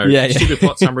horrendous, Yeah. stupid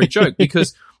plot summary joke,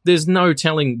 because there's no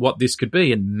telling what this could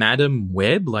be. And Madam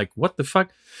Web, like, what the fuck?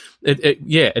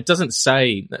 It doesn't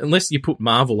say, unless you put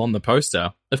Marvel on the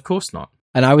poster. Of course not.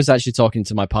 And I was actually talking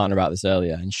to my partner about this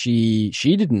earlier, and she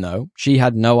didn't know. She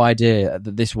had no idea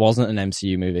that this wasn't an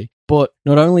MCU movie. But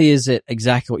not only is it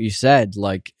exactly what you said,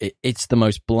 like it's the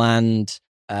most bland,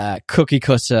 cookie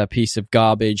cutter piece of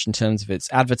garbage in terms of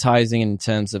its advertising and in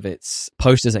terms of its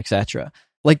posters, etc.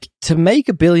 Like, to make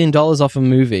 $1 billion off a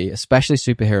movie, especially a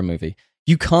superhero movie,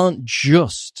 you can't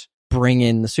just bring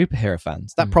in the superhero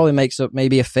fans. That probably makes up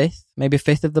maybe a fifth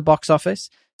of the box office.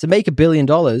 To make $1 billion,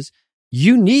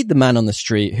 you need the man on the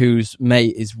street whose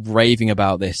mate is raving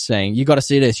about this, saying, you got to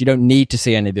see this. You don't need to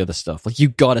see any of the other stuff. Like, you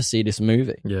got to see this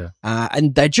movie. Yeah.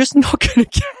 And they're just not going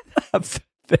to get that for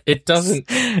this. It doesn't.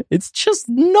 It's just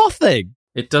nothing.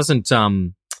 It doesn't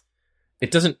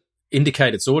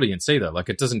indicate its audience either. Like,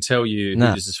 it doesn't tell you No.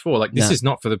 who this is for. Like, this No. is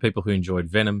not for the people who enjoyed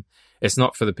Venom. It's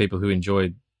not for the people who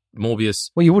enjoyed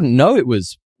Morbius. Well, you wouldn't know it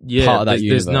was Yeah, part of that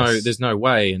universe. there's no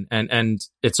way. And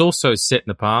it's also set in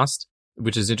the past,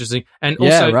 which is interesting. And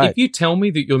Yeah, also, right. if you tell me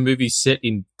that your movie's set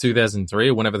in 2003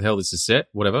 or whenever the hell this is set,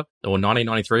 whatever, or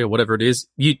 1993 or whatever it is,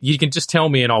 you can just tell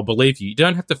me and I'll believe you. You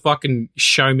don't have to fucking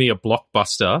show me a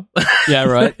blockbuster. Yeah,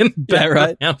 right. in the Yeah,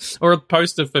 right. background, or a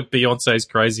poster for Beyonce's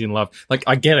Crazy in Love. Like,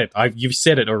 I get it. You've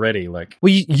said it already. Like,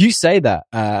 Well, you say that.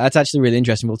 That's actually really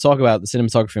interesting. We'll talk about the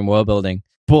cinematography and world building.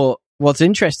 But what's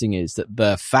interesting is that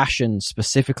the fashion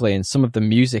specifically and some of the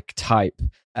music type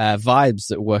vibes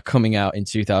that were coming out in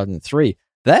 2003,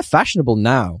 they're fashionable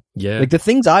now. yeah. Like the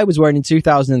things I was wearing in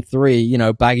 2003,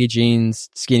 baggy jeans,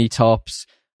 skinny tops,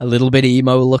 a little bit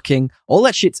emo looking, all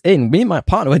that shit's in. Me and my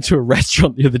partner went to a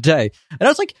restaurant the other day, and I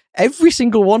was like, every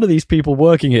single one of these people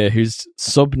working here who's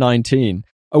sub 19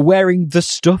 are wearing the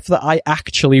stuff that I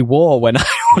actually wore when I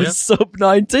was sub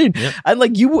 19. Yeah. And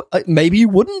like maybe you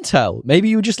wouldn't tell. Maybe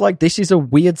you were just like, this is a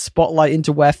weird spotlight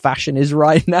into where fashion is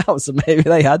right now. So maybe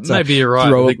they had to Maybe you're right.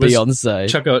 throw Like, up Beyonce.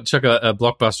 chuck a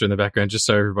blockbuster in the background just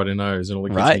so everybody knows, and all the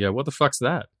kids Right. can go, what the fuck's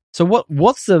that? So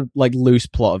what's the like loose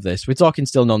plot of this? We're talking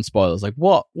still non-spoilers. Like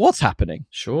what's happening?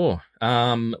 Sure.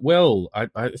 Well,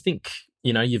 I think,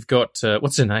 you've got,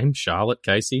 what's her name? Charlotte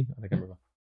Casey? I think I remember.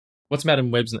 What's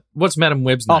Madam Web's name?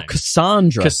 Oh,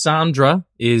 Cassandra. Cassandra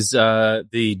is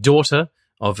the daughter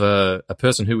of a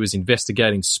person who was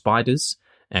investigating spiders,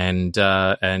 and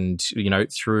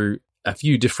through a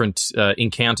few different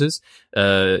encounters,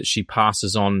 she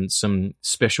passes on some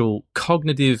special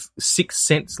cognitive sixth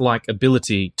sense-like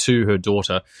ability to her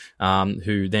daughter,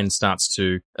 who then starts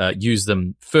to use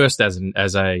them first as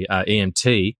a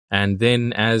EMT, and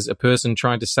then as a person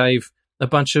trying to save a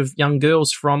bunch of young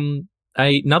girls from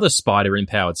another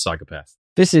spider-empowered psychopath.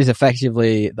 This is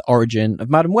effectively the origin of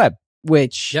Madam Web,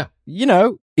 which,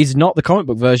 is not the comic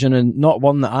book version and not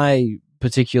one that I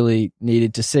particularly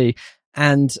needed to see.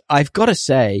 And I've got to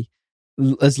say,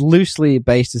 as loosely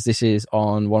based as this is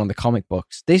on one of the comic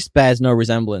books, this bears no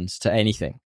resemblance to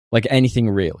anything. Like anything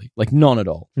really. Like none at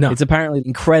all. No. It's apparently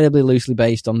incredibly loosely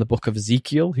based on the book of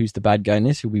Ezekiel, who's the bad guy in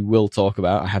this, who we will talk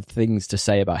about. I have things to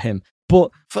say about him.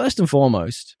 But first and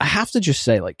foremost, I have to just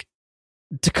say, like,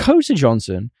 Dakota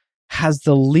Johnson has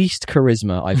the least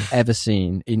charisma I've ever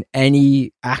seen in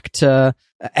any actor,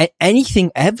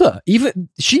 anything ever. Even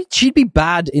she'd be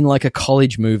bad in like a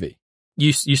college movie.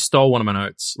 You stole one of my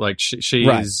notes. Like she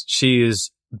Right.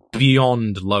 is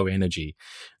beyond low energy.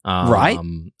 Right.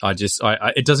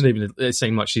 It doesn't even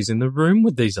seem like she's in the room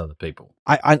with these other people.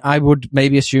 I would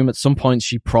maybe assume at some point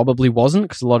she probably wasn't,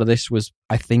 because a lot of this was,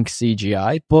 I think,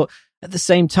 CGI. But at the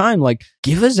same time, like,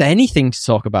 give us anything to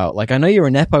talk about. Like, I know you're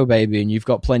a Nepo baby and you've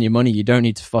got plenty of money. You don't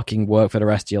need to fucking work for the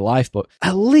rest of your life, but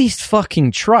at least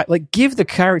fucking try. Like, give the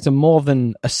character more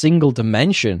than a single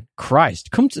dimension.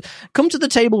 Christ, come to the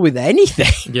table with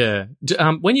anything. Yeah.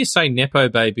 When you say Nepo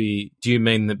baby, do you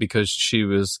mean that because she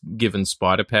was given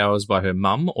spider powers by her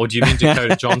mum, or do you mean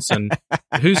Dakota Johnson?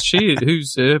 Who's she?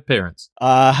 Who's her parents?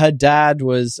 Her dad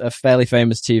was a fairly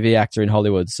famous TV actor in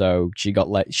Hollywood, so she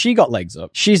got legs up.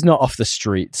 She's not off the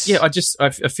streets. Yeah, I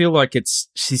feel like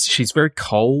she's very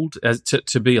cold as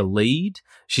to be a lead.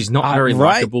 She's not very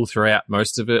right. likable throughout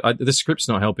most of it. The script's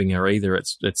not helping her either.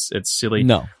 It's silly.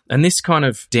 No. And this kind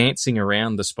of dancing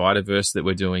around the Spider-Verse that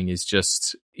we're doing is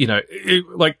just,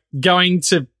 like going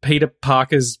to Peter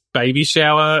Parker's baby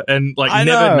shower and like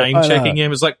never name checking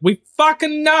him. It's like, we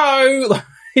fucking know.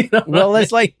 You know Well,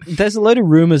 there's a load of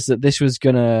rumors that this was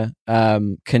gonna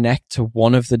connect to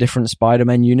one of the different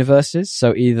Spider-Man universes.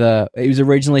 So either it was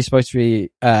originally supposed to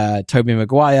be Tobey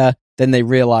Maguire, then they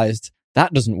realized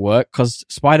that doesn't work because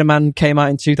Spider-Man came out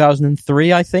in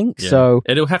 2003, I think. Yeah. So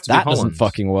It'll have to be that Holland. doesn't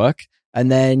fucking work. And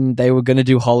then they were gonna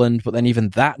do Holland, but then even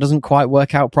that doesn't quite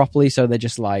work out properly. So they're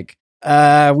just like,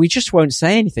 we just won't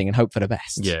say anything and hope for the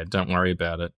best. Yeah, don't worry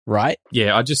about it. Right?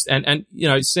 Yeah, I just and you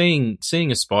know, seeing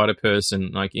a spider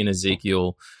person like in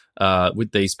Ezekiel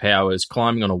with these powers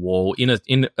climbing on a wall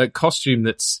in a costume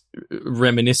that's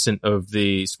reminiscent of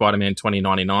the Spider-Man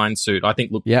 2099 suit, I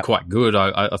think looked quite good.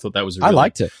 I thought that was a really, I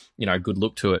liked it. You know, good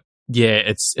look to it. Yeah,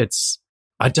 it's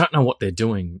I don't know what they're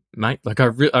doing, mate. Like I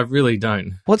really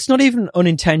don't. Well, it's not even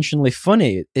unintentionally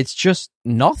funny. It's just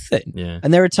nothing. Yeah.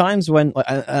 And there are times when,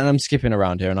 and I'm skipping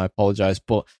around here and I apologize,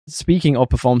 but speaking of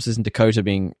performances and Dakota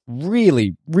being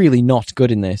really, really not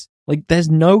good in this, like there's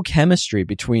no chemistry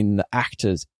between the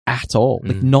actors at all.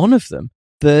 Like none of them.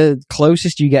 The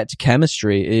closest you get to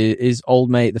chemistry is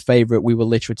old mate, the favorite we were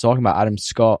literally talking about, Adam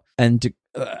Scott, and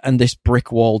this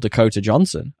brick wall Dakota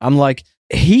Johnson. I'm like,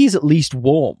 he's at least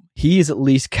warm. He is at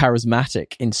least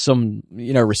charismatic in some,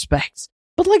 respects.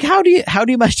 But like, how do you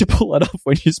manage to pull that off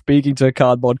when you're speaking to a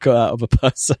cardboard cutout of a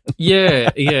person? Yeah,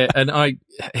 and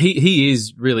he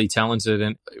is really talented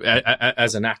and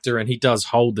as an actor, and he does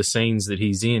hold the scenes that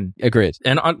he's in. Agreed.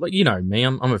 And me,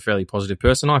 I'm a fairly positive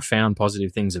person. I found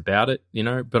positive things about it,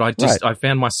 but I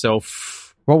found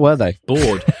myself. What were they?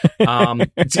 Bored.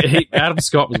 Adam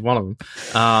Scott was one of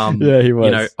them. Yeah, he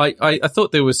was. I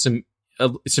thought there was some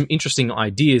interesting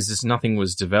ideas as nothing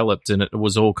was developed, and it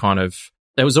was all kind of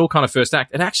first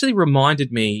act. It actually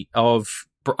reminded me of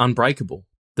Unbreakable,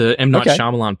 the M. Night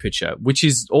Shyamalan picture, which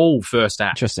is all first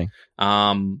act. Interesting.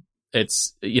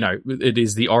 It's, it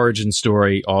is the origin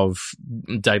story of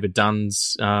David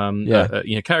Dunn's,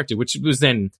 character, which was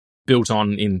then built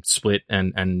on in Split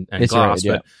and Glass.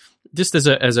 But just as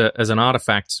an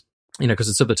artifact, because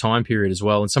it's of the time period as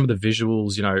well, and some of the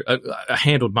visuals, are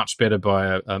handled much better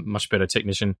by a much better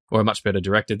technician or a much better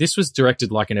director. This was directed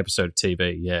like an episode of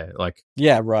TV,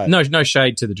 right. No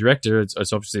shade to the director.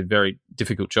 It's obviously a very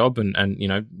difficult job, and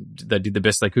they did the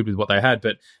best they could with what they had,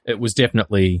 but it was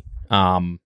definitely,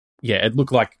 it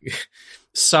looked like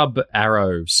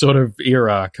sub-Arrow sort of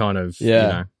era kind of,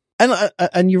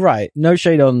 And you're right. No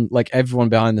shade on like everyone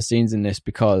behind the scenes in this,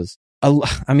 because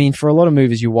for a lot of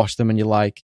movies you watch them and you're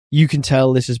like, you can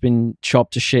tell this has been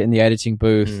chopped to shit in the editing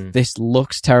booth. This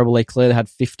looks terrible. They clearly had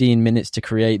 15 minutes to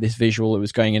create this visual. It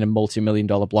was going in a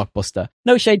multi-million-dollar blockbuster.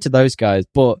 No shade to those guys,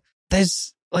 but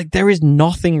there is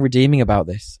nothing redeeming about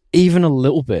this, even a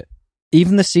little bit.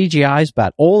 Even the CGI is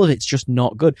bad. All of it's just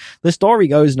not good. The story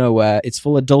goes nowhere. It's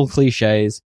full of dull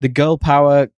cliches. The girl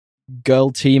power, girl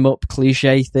team up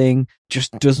cliche thing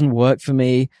just doesn't work for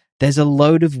me. There's a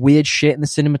load of weird shit in the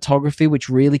cinematography, which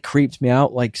really creeped me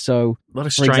out. Like, so, a lot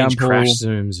of strange crash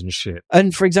zooms and shit.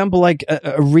 And for example, like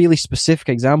a really specific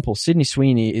example, Sydney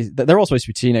Sweeney they're all supposed to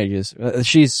be teenagers.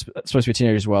 She's supposed to be a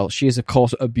teenager as well. She is, of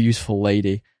course, a beautiful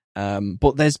lady.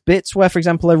 But there's bits where, for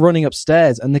example, they're running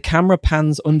upstairs and the camera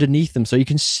pans underneath them so you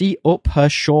can see up her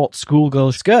short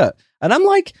schoolgirl skirt. And I'm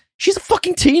like, she's a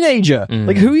fucking teenager.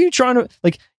 Like, who are you trying to...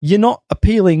 Like, you're not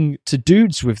appealing to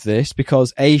dudes with this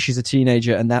because A, she's a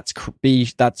teenager, and B,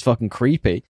 that's fucking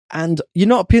creepy. And you're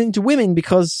not appealing to women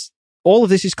because all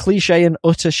of this is cliche and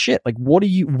utter shit. Like, what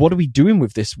are we doing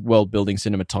with this world-building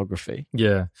cinematography?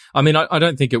 Yeah. I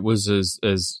don't think it was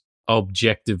as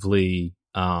objectively...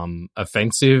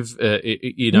 offensive,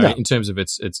 in terms of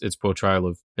its portrayal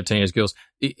of teenage girls,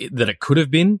 that it could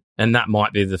have been, and that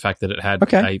might be the fact that it had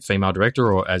a female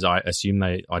director, or as I assume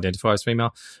they identify as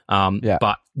female.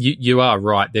 But you are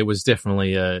right. There was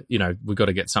definitely we've got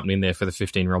to get something in there for the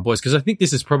 15-year-old boys, because I think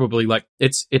this is probably like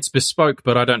it's bespoke,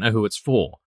 but I don't know who it's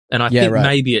for, and I think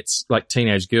maybe it's like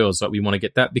teenage girls. Like, we want to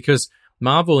get that because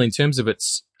Marvel, in terms of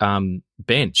its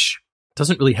bench,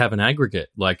 doesn't really have an aggregate,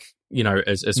 like,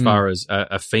 as far as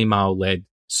a female-led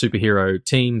superhero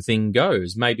team thing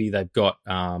goes. Maybe they've got,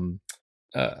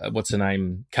 what's her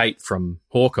name? Kate from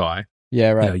Hawkeye.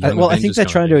 Yeah, right. I think they're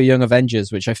trying to do a Young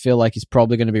Avengers, which I feel like is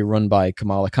probably going to be run by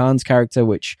Kamala Khan's character,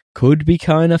 which could be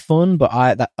kind of fun,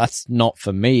 but that's not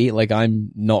for me. Like,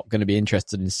 I'm not going to be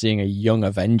interested in seeing a Young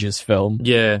Avengers film.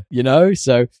 Yeah.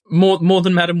 So... More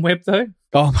than Madam Web, though?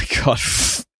 Oh, my God.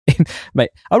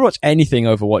 Mate, I'd watch anything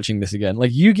over watching this again.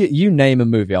 Like, you name a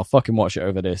movie, I'll fucking watch it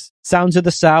over this. Sounds of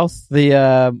the South,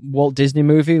 the Walt Disney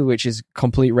movie, which is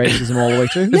complete racism all the way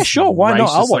through. Yeah, sure, why not?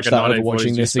 I'll watch that over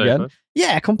watching this again.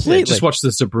 Yeah, completely. Yeah, just watch the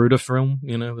Zabruta film.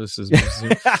 This is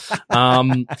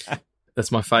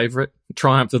That's my favorite.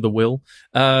 Triumph of the Will.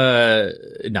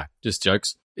 No, just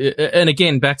jokes. And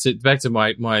again, back to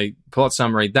my plot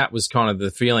summary, that was kind of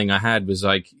the feeling I had, was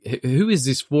like, who is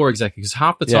this for exactly? Because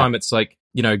half the time it's like,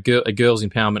 you know, a girl's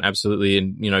empowerment, absolutely,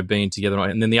 and, you know, being together.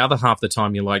 And then the other half the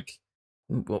time you're like,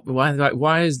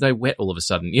 why is they wet all of a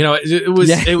sudden? You know,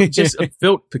 it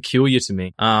felt peculiar to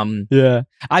me. Yeah.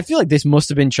 I feel like this must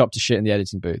have been chopped to shit in the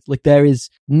editing booth. Like, there is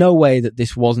no way that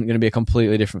this wasn't going to be a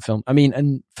completely different film. I mean,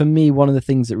 and for me, one of the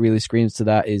things that really screams to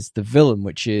that is the villain,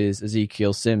 which is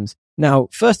Ezekiel Sims. Now,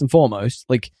 first and foremost,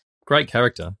 like, great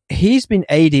character. He's been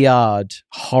ADR'd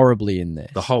horribly in this.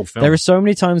 The whole film. There are so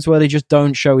many times where they just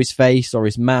don't show his face or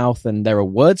his mouth, and there are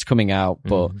words coming out.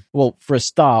 But, well, for a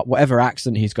start, whatever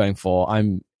accent he's going for,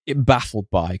 I'm baffled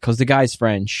by, because the guy's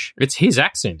French. It's his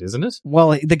accent, isn't it?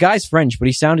 Well, the guy's French, but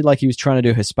he sounded like he was trying to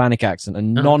do a Hispanic accent,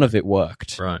 and none of it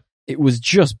worked. Right. It was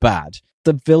just bad.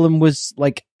 The villain was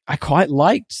like, I quite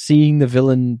liked seeing the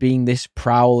villain being this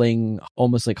prowling,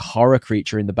 almost like horror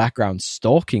creature in the background,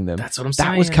 stalking them. That's what I'm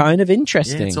saying. That was kind of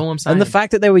interesting. Yeah, that's all I'm saying. And the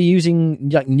fact that they were using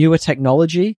like newer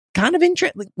technology, kind of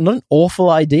interesting. Like, not an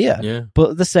awful idea. Yeah. But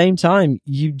at the same time,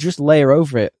 you just layer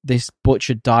over it this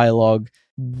butchered dialogue,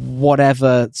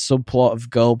 whatever subplot of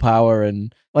girl power,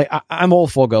 and like I'm all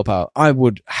for girl power. I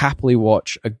would happily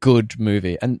watch a good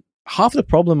movie. And half the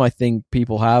problem I think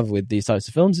people have with these types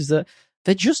of films is that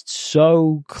they're just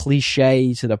so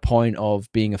cliche to the point of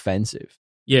being offensive.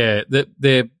 Yeah,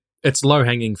 it's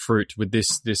low-hanging fruit with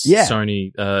this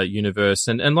Sony universe.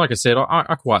 And like I said,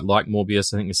 I quite like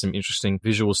Morbius. I think there's some interesting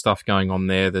visual stuff going on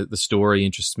there. The story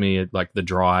interests me, like the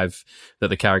drive that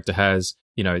the character has.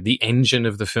 You know, the engine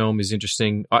of the film is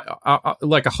interesting. I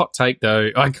like a hot take, though.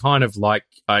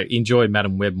 I enjoy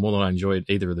Madam Web more than I enjoyed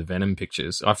either of the Venom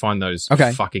pictures. I find those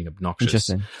fucking obnoxious.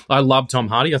 Interesting. I love Tom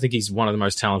Hardy. I think he's one of the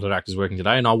most talented actors working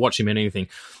today, and I'll watch him in anything.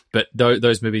 But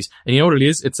those movies, and you know what it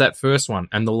is? It's that first one,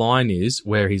 and the line is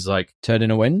where he's like, "Turd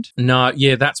in a wind." No,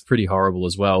 yeah, that's pretty horrible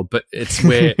as well. But it's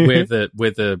where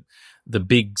the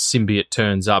big symbiote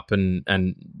turns up and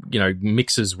you know,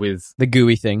 mixes with the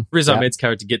gooey thing. Riz Ahmed's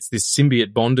character gets this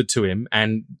symbiote bonded to him,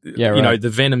 and you know, the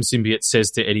Venom symbiote says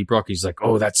to Eddie Brock, he's like,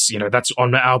 "Oh, that's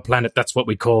on our planet, that's what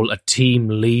we call a team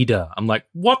leader." I'm like,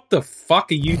 "What the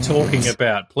fuck are you talking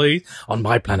about? Please, on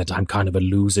my planet, I'm kind of a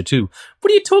loser too.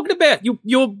 What are you talking about?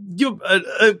 You're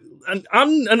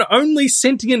an only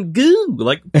sentient goo.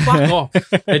 Like, fuck off."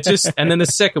 It just, and then the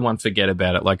second one, forget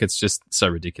about it. Like, it's just so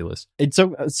ridiculous. It's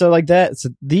so like that. So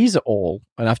these are all,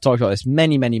 and I've talked about this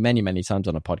many times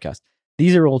on a podcast.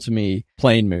 These are all, to me,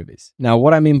 plain movies. Now,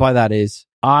 what I mean by that is,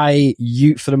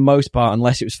 for the most part,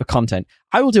 unless it was for content,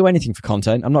 I will do anything for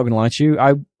content. I'm not going to lie to you.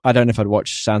 I don't know if I'd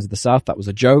watch Sounds of the South. That was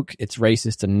a joke. It's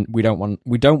racist, and we don't want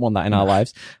that in our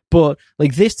lives. But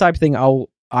like this type of thing,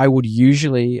 I would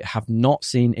usually have not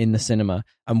seen in the cinema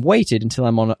and waited until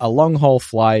I'm on a long haul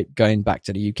flight going back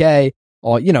to the UK,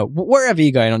 or, you know, wherever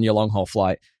you're going on your long haul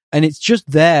flight. And it's just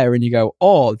there, and you go,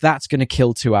 "Oh, that's going to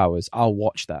kill 2 hours. I'll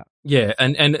watch that." Yeah.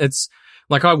 And it's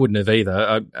like, I wouldn't have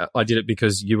either. I did it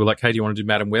because you were like, "Hey, do you want to do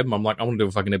Madam Web?" And I'm like, "I want to do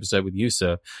a fucking episode with you,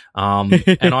 sir."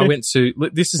 And I went to,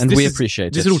 we appreciate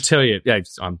it. This will tell you, yeah,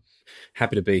 I'm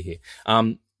happy to be here.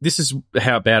 This is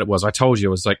how bad it was. I told you, it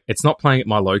was like, it's not playing at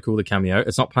my local, the Cameo.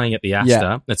 It's not playing at the Astor.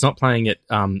 Yeah. It's not playing at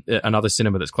another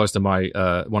cinema that's close to my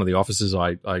one of the offices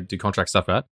I do contract stuff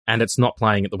at. And it's not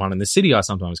playing at the one in the city I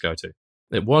sometimes go to.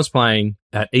 It was playing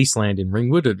at Eastland in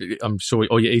Ringwood. I'm sure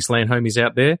all your Eastland homies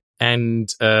out there. And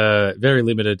very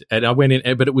limited. And I went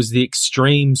in, but it was the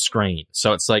extreme screen.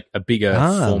 So it's like a bigger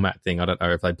format thing. I don't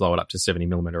know if they blow it up to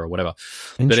 70mm or whatever.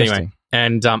 But anyway.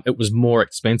 And it was more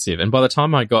expensive. And by the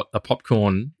time I got a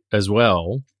popcorn as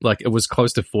well, like, it was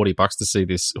close to $40 to see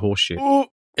this horse shit.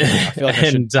 I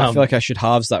feel like I should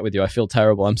halves that with you. I feel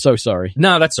terrible. I'm so sorry.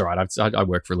 No, that's all right. I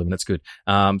work for a living. That's good.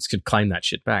 Could claim that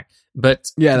shit back.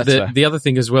 But yeah, the other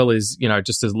thing as well is, you know,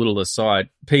 just as a little aside,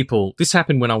 this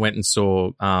happened when I went and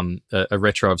saw a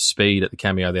retro of Speed at the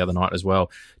Cameo the other night as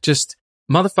well. Just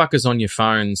motherfuckers on your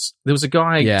phones. There was a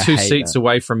guy 2 seats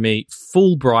away from me,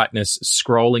 full brightness,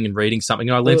 scrolling and reading something.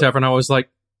 And I leant over and I was like,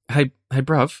 hey,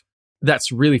 bruv,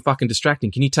 that's really fucking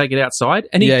distracting. Can you take it outside?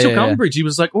 And he took umbrage. He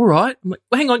was like, all right. I'm like,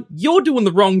 well, hang on, you're doing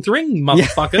the wrong thing,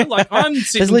 motherfucker. Like, I'm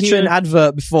sitting There's literally an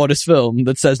advert before this film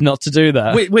that says not to do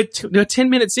that. We're 10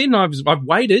 minutes in. I've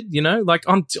waited, you know, like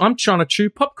I'm trying to chew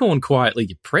popcorn quietly,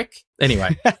 you prick.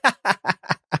 Anyway.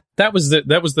 That was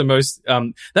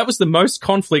the most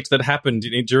conflict that happened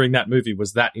during that movie,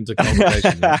 was that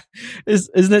interconversation.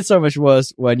 Isn't it so much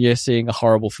worse when you're seeing a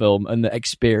horrible film and the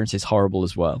experience is horrible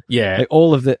as well? Yeah. Like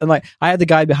all of it. And like, I had the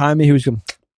guy behind me who was going,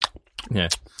 yeah.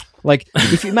 Like,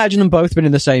 if you imagine them both been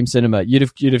in the same cinema, you'd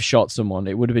have shot someone.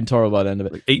 It would have been terrible by the end of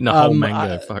it. Like eating a whole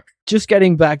mango. Fuck. Just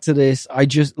getting back to this, I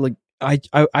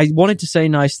wanted to say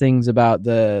nice things about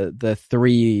the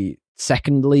three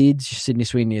second leads: Sydney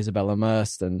Sweeney, Isabella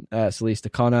Merced, and Celeste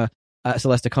O'Connor.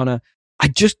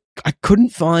 I couldn't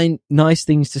find nice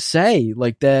things to say.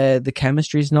 Like, the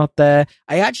chemistry's not there.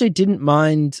 I actually didn't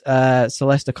mind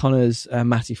Celeste O'Connor's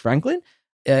Mattie Franklin.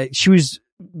 She was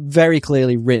very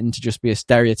clearly written to just be a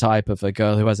stereotype of a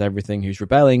girl who has everything, who's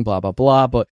rebelling, blah, blah, blah.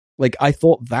 But like, I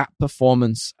thought that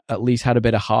performance at least had a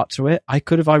bit of heart to it. I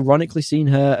could have ironically seen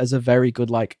her as a very good,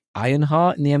 like,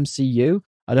 Ironheart in the MCU.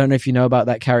 I don't know if you know about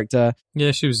that character.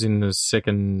 Yeah, she was in the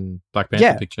second Black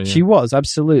Panther picture. Yeah, she was,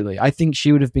 absolutely. I think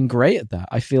she would have been great at that.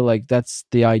 I feel like that's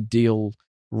the ideal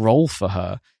role for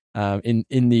her in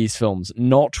these films,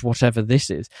 not whatever this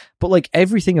is. But like,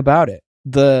 everything about it,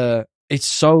 it's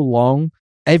so long.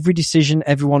 Every decision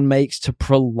everyone makes to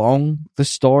prolong the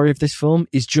story of this film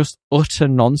is just utter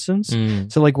nonsense.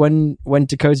 So like, when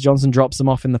Dakota Johnson drops them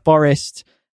off in the forest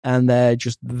and they're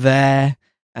just there,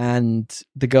 and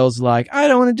the girl's like, I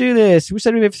don't want to do this. We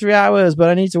said we'd be here for 3 hours, but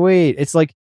I need to eat. It's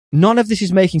like, none of this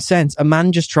is making sense. A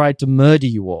man just tried to murder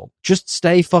you all. Just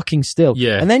stay fucking still.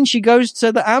 Yeah. And then she goes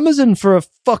to the Amazon for a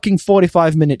fucking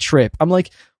 45-minute trip. I'm like,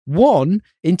 one,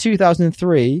 in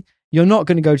 2003, you're not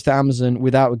going to go to the Amazon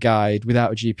without a guide,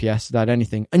 without a GPS, without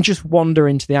anything, and just wander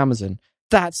into the Amazon.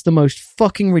 That's the most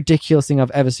fucking ridiculous thing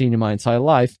I've ever seen in my entire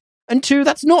life. And two,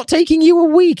 that's not taking you a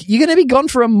week. You're going to be gone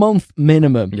for a month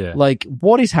minimum. Yeah. Like,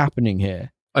 what is happening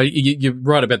here? You're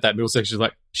right about that middle section.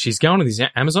 Like, she's going to this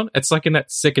Amazon. It's like in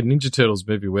that second Ninja Turtles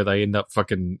movie where they end up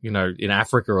fucking, in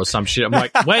Africa or some shit. I'm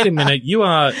like, wait a minute, you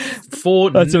are four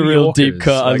That's New a real Yorkers. deep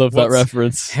cut. Like, I love that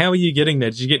reference. How are you getting there?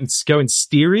 Did you go in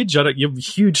steerage? You're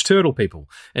huge turtle people.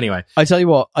 Anyway. I tell you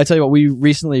what, we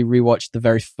recently rewatched the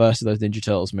very first of those Ninja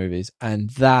Turtles movies, and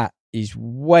that is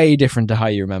way different to how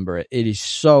you remember it. It is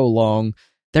so long.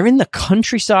 They're in the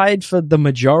countryside for the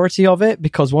majority of it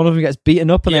because one of them gets beaten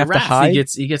up and they have to hide.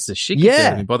 He gets the shit kicked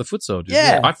out of him by the foot soldiers.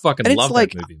 Yeah. I fucking love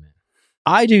that movie, man.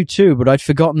 I do too, but I'd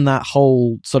forgotten that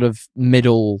whole sort of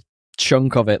middle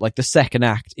chunk of it. Like, the second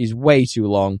act is way too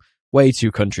long, way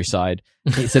too countryside.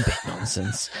 It's a bit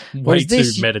nonsense. Way too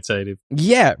meditative.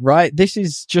 Yeah, right. This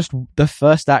is just the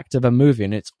first act of a movie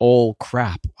and it's all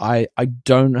crap. I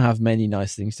don't have many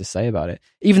nice things to say about it.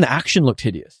 Even the action looked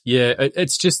hideous. Yeah,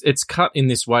 it's cut in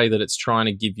this way that it's trying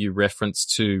to give you reference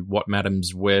to what Madame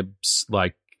Web's,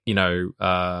 like,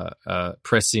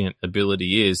 prescient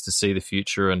ability is to see the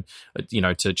future and,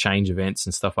 to change events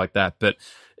and stuff like that. But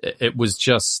it was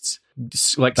just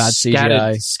like bad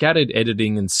scattered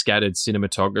editing and scattered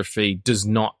cinematography does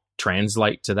not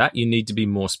translate to that. You need to be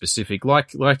more specific.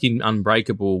 Like in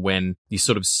Unbreakable, when you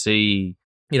sort of see,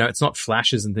 it's not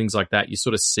flashes and things like that. You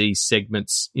sort of see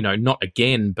segments, not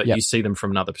again, but you see them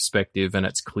from another perspective, and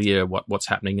it's clear what's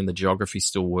happening, and the geography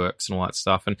still works and all that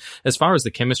stuff. And as far as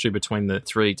the chemistry between the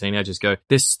three teenagers go,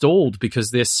 they're stalled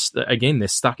because they're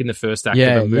stuck in the first act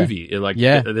of a movie.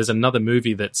 There's another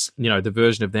movie that's, the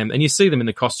version of them, and you see them in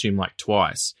the costume like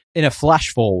twice. In a flash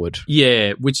forward.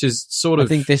 Yeah, which is sort of... I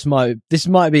think this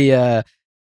might be...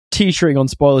 teetering on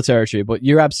spoiler territory, but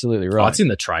you're absolutely right. Oh, it's in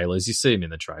the trailers. You see him in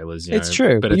the trailers. It's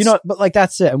true, but but like,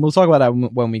 that's it. And we'll talk about that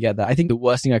when we get there. I think the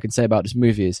worst thing I can say about this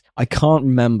movie is I can't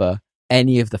remember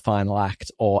any of the final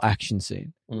act or action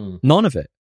scene. None of it.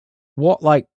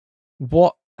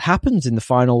 What happens in the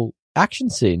final action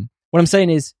scene? What I'm saying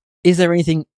is there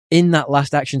anything in that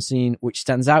last action scene which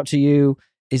stands out to you?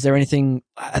 Is there anything,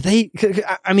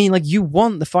 you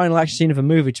want the final action scene of a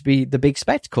movie to be the big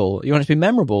spectacle. You want it to be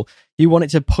memorable. You want it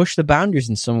to push the boundaries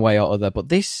in some way or other. But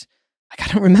this, I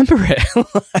don't remember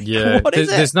it.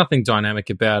 There's nothing dynamic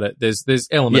about it. There's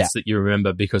elements that you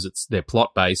remember because they're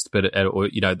plot based, but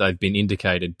they've been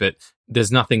indicated. But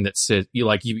there's nothing that says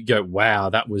you go, wow,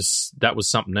 that was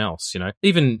something else.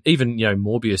 Even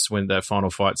Morbius, when the final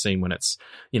fight scene, when it's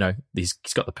he's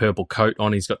got the purple coat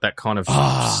on, he's got that kind of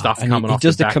stuff coming off. He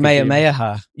does the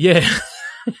Kamehameha. Yeah,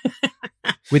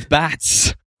 with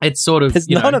bats. It's sort of there's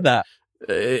none of that.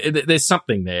 There's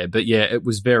something there, but yeah, it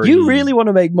was very... You really want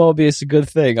to make Morbius a good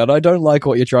thing, and I don't like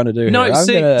what you're trying to do. No, here. that's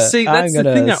the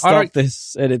thing. Stop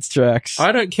this in its tracks.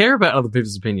 I don't care about other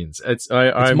people's opinions. It's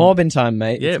Morbin time,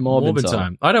 mate. Yeah, it's Morbin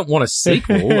time. I don't want a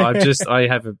sequel. I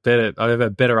have a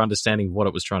better understanding of what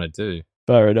it was trying to do.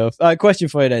 Fair enough. Question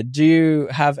for you then. Do you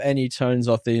have any tones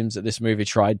or themes that this movie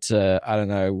tried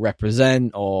to,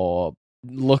 represent or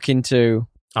look into?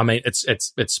 I mean, it's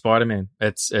Spider-Man.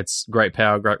 It's great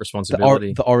power, great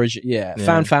responsibility. The origin,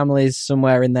 found families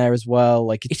somewhere in there as well.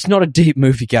 Like, it's not a deep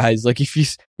movie, guys. Like, if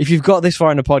you've got this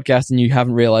far in a podcast and you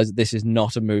haven't realized that this is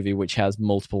not a movie which has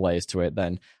multiple layers to it,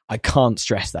 then I can't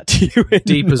stress that to you.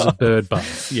 Deep as a bird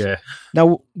bath. Yeah.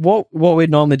 Now, what we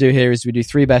normally do here is we do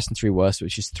 3 best and 3 worst,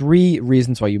 which is 3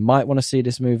 reasons why you might want to see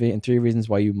this movie and 3 reasons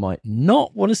why you might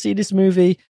not want to see this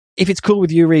movie. If it's cool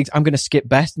with you, Riggs, I'm going to skip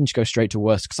best and just go straight to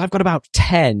worst because I've got about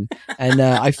 10. And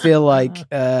I feel like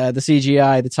the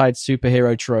CGI, the tied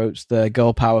superhero tropes, the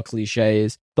girl power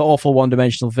cliches, the awful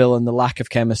one-dimensional villain, the lack of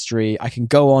chemistry, I can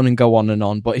go on and go on and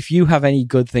on. But if you have any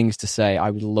good things to say, I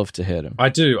would love to hear them. I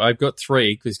do. I've got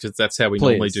 3 because that's how we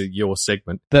normally do your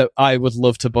segment. That I would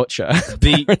love to butcher.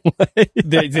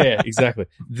 Yeah, exactly.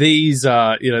 These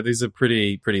are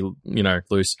pretty,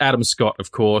 loose. Adam Scott,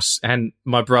 of course, and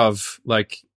my bruv,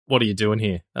 like, what are you doing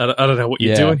here? I don't know what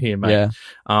you're doing here, mate. Yeah.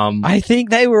 I think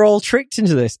they were all tricked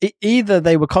into this. Either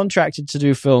they were contracted to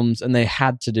do films and they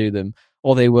had to do them,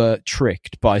 or they were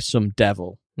tricked by some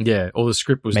devil. Yeah, or the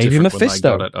script was maybe different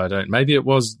Mephisto. when they got it. I don't. Maybe it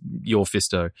was your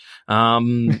Fisto.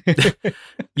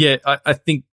 Yeah, I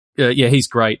think. He's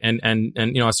great, and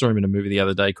I saw him in a movie the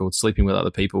other day called Sleeping with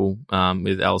Other People,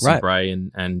 with Alison Bray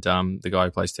and the guy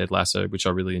who plays Ted Lasso, which I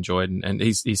really enjoyed, and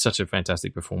he's such a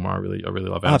fantastic performer. I really love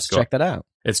Adam I'll have to Scott. check that out.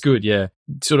 It's good, yeah.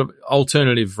 Sort of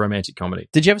alternative romantic comedy.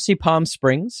 Did you ever see Palm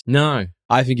Springs? No.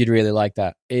 I think you'd really like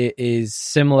that. It is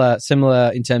similar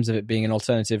in terms of it being an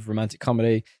alternative romantic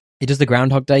comedy. It does the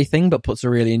Groundhog Day thing, but puts a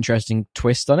really interesting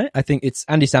twist on it. I think it's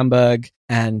Andy Samberg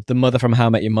and the mother from How I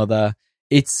Met Your Mother.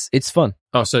 It's fun.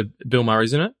 Oh, so Bill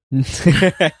Murray's in it?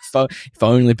 If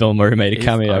only Bill Murray made a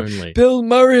cameo. Bill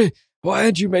Murray, why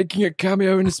aren't you making a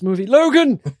cameo in this movie?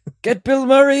 Logan, get Bill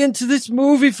Murray into this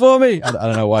movie for me. I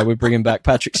don't know why we're bringing back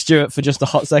Patrick Stewart for just a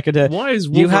hot second here. Why is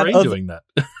Wolverine doing that?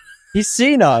 He's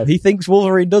senile. He thinks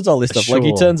Wolverine does all this stuff. Sure. Like,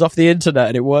 he turns off the internet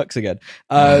and it works again.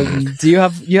 Do you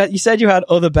have? You said you had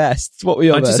other bests. What were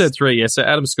your best? I just had 3. Yeah. So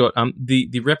Adam Scott.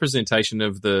 The representation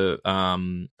of the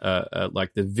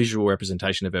like the visual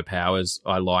representation of her powers,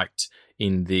 I liked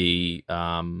in the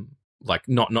like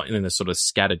not in the sort of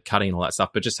scattered cutting and all that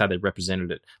stuff, but just how they represented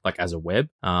it like as a web.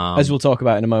 As we'll talk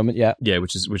about in a moment. Yeah. Yeah,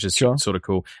 which is sure. Sort of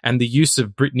cool. And the use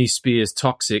of Britney Spears'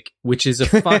 Toxic, which is a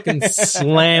fucking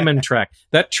slamming track.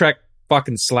 That track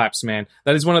fucking slaps, man.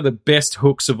 That is one of the best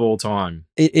hooks of all time.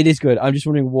 It is good. I'm just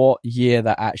wondering what year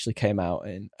that actually came out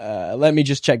in. Let me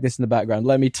just check this in the background.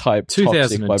 Let me type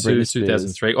 2002,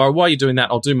 2003. All right, while you're doing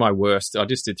that, I'll do my worst. I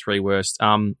just did 3 worst.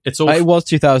 It was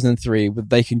 2003, but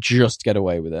they can just get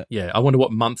away with it. Yeah, I wonder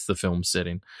what month the film's set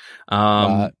in.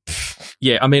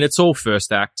 Yeah, I mean, it's all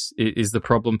first act is the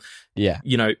problem. Yeah.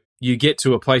 You get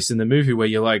to a place in the movie where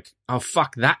you're like, oh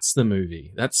fuck, that's the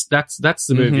movie. That's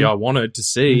the movie I wanted to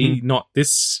see, not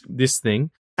this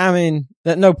thing. I mean,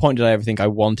 at no point did I ever think I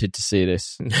wanted to see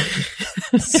this.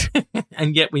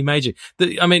 And yet we made you.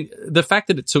 The fact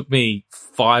that it took me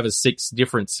 5 or 6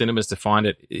 different cinemas to find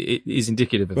it is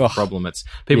indicative of the problem. It's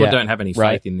people don't have any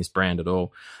faith in this brand at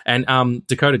all. And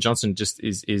Dakota Johnson just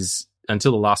is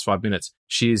until the last 5 minutes,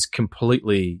 she is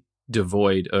completely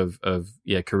devoid of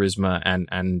charisma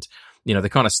and the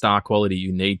kind of star quality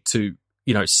you need to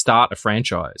start a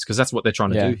franchise, because that's what they're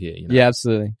trying to do here. Yeah,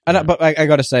 absolutely. But I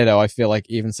got to say though, I feel like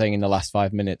even saying in the last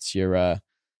 5 minutes, you're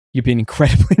being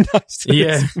incredibly nice to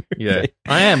this movie. Yeah.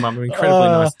 I am. I'm an incredibly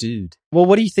nice dude. Well,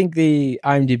 what do you think the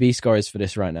IMDb score is for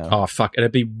this right now? Oh fuck,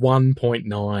 it'd be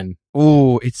 1.9.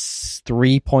 Oh, it's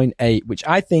 3.8, which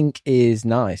I think is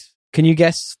nice. Can you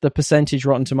guess the percentage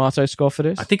Rotten Tomatoes score for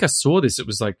this? I think I saw this. It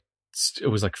was like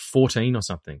 14 or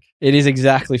something. It is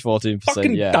exactly 14%.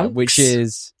 Fucking dunks. Which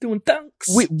is doing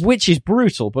dunks. Which is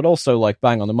brutal, but also like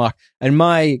bang on the mark. And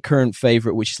my current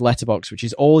favorite, which is Letterboxd, which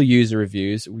is all user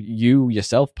reviews. You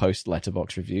yourself post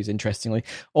Letterboxd reviews, interestingly,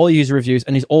 all user reviews,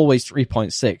 and is always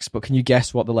 3.6. But can you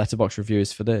guess what the Letterboxd review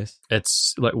is for this?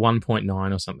 It's like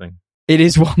 1.9 or something. It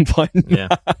is 1.9. Yeah.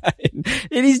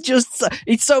 It is just,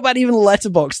 it's so bad even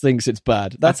Letterboxd thinks it's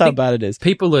bad. That's how bad it is.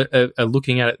 People are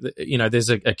looking at it, there's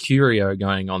a curio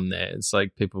going on there. It's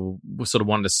like people sort of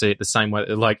wanting to see it the same way.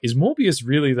 They're like, is Morbius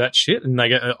really that shit? And they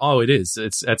go, oh, it is.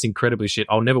 That's incredibly shit.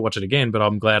 I'll never watch it again, but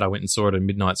I'm glad I went and saw it at a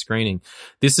midnight screening.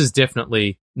 This is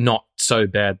definitely not so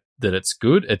bad that it's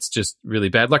good. It's just really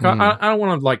bad. Like, I don't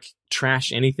want to like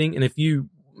trash anything. And if you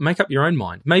make up your own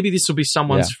mind, maybe this will be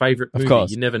someone's favorite movie. Of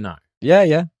course. You never know.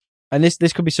 Yeah. And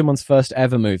this could be someone's first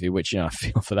ever movie, which, I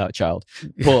feel for that child.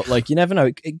 But, like, you never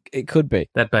know. It could be.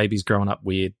 That baby's growing up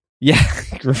weird. Yeah,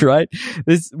 right?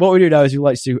 What we do now is we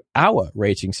like to do our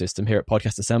rating system here at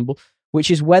Podcast Assemble, which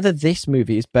is whether this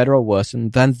movie is better or worse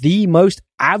than the most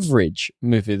average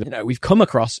movie that we've come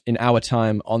across in our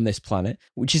time on this planet,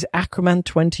 which is Aquaman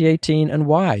 2018, and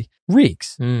why.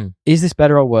 Riggs, is this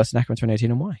better or worse than Aquaman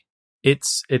 2018, and why?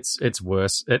 It's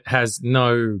worse. It has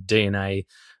no DNA.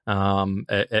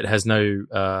 It has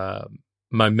no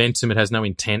momentum. It has no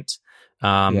intent.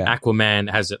 Aquaman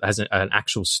has an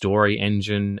actual story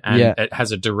engine, and it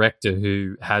has a director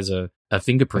who has a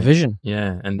fingerprint, a vision,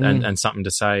 and something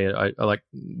to say. I like,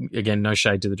 again, no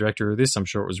shade to the director of this. I'm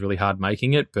sure it was really hard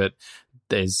making it, but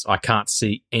I can't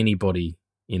see anybody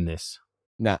in this.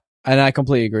 Nah, and I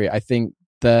completely agree. I think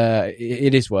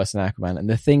it is worse than Aquaman, and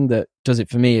the thing that does it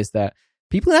for me is that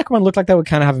people in Aquaman look like they were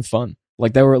kind of having fun.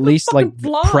 Like, they were at least, like,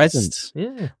 present.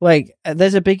 Yeah. Like,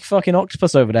 there's a big fucking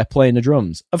octopus over there playing the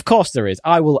drums. Of course there is.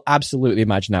 I will absolutely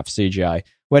imagine that for CGI.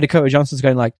 Where Dakota Johnson's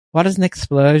going like, what does an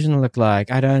explosion look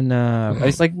like? I don't know.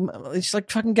 It's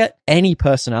like fucking get any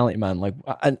personality, man. Like,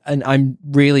 and I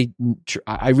really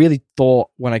thought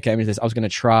when I came into this, I was going to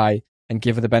try and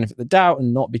give her the benefit of the doubt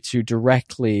and not be too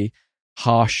directly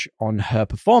harsh on her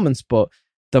performance, but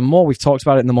the more we've talked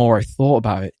about it and the more I thought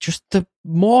about it, just the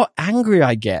more angry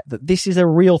I get that this is a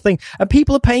real thing. And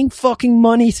people are paying fucking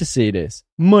money to see this.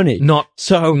 Money. No,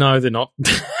 they're not.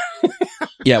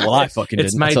 Yeah, well, I fucking didn't.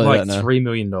 It's made like $3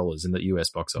 million in the US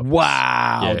box office.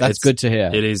 Wow, yeah, that's good to hear.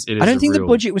 It is. I don't think the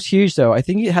budget was huge, though. I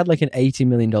think it had like an $80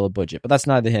 million budget, but that's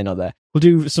neither here nor there. We'll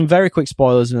do some very quick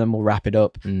spoilers and then we'll wrap it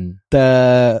up.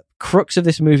 The crux of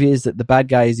this movie is that the bad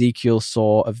guy Ezekiel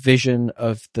saw a vision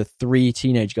of the 3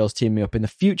 teenage girls teaming up in the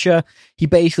future. He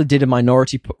basically did a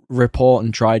Minority Report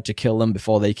and tried to kill them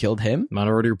before they killed him.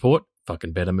 Minority Report?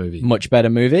 Fucking better movie. Much better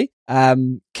movie.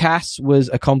 Cass was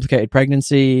a complicated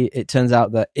pregnancy. It turns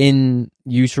out that in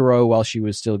utero, while she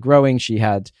was still growing, she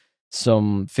had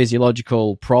some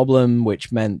physiological problem,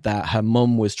 which meant that her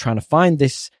mum was trying to find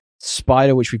this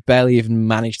spider, which we barely even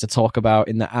managed to talk about,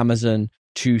 in the Amazon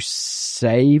to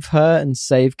save her and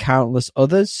save countless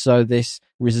others. So this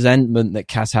resentment that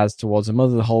Cass has towards her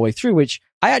mother the whole way through, which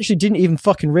I actually didn't even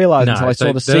fucking realize until I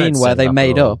saw the scene where they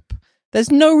made up. There's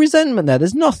no resentment there.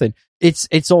 There's nothing.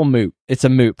 It's all moot. It's a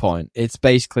moot point. It's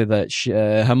basically that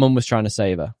her mum was trying to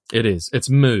save her. It is. It's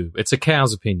moo. It's a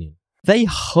cow's opinion. They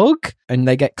hug and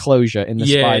they get closure in the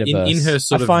Spider-Verse. in her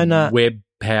sort of web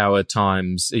power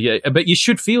times. Yeah, but you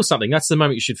should feel something. That's the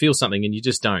moment you should feel something, and you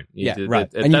just don't.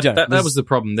 Right. And you don't. That was the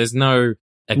problem. There's no...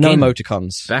 Again, no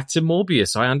emoticons. Back to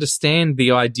Morbius. I understand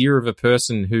the idea of a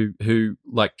person who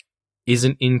like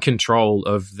isn't in control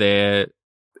of their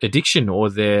addiction or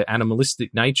their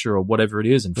animalistic nature or whatever it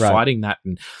is, and fighting that,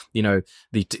 and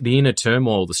the inner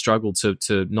turmoil, the struggle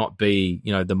to not be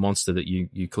the monster that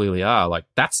you clearly are. Like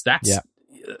that's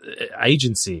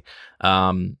agency.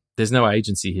 There's no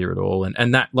agency here at all,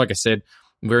 and that, like I said,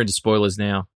 we're into spoilers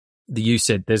now. You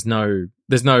said there's no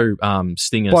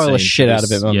stinger. Spoil the scene shit out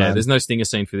of it, man. There's no stinger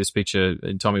scene for this picture.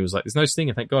 And Tommy was like, "There's no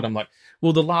stinger." Thank God. I'm like,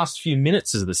 well, the last few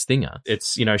minutes is the stinger.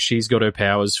 It's she's got her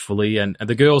powers fully, and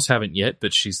the girls haven't yet.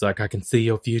 But she's like, "I can see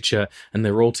your future," and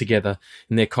they're all together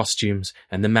in their costumes,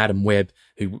 and the Madam Web,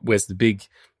 who wears the big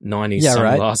 90s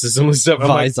sunglasses and all this stuff.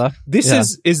 Visor. Like,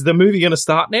 this is the movie going to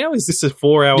start now? Is this a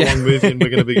 4-hour-long movie and we're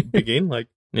going to begin? Like,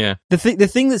 yeah. The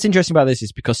thing that's interesting about this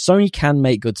is because Sony can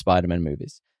make good Spider-Man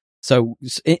movies. So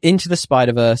Into the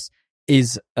Spider-Verse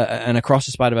is and Across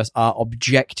the Spider-Verse are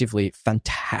objectively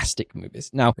fantastic movies.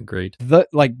 Now, agreed. The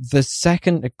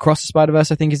second Across the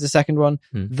Spider-Verse, I think, is the second one.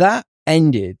 That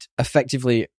ended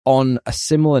effectively on a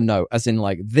similar note, as in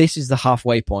like, this is the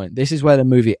halfway point. This is where the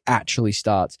movie actually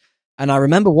starts. And I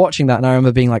remember watching that and I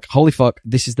remember being like, holy fuck,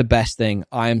 this is the best thing.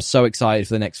 I am so excited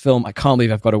for the next film. I can't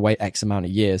believe I've got to wait X amount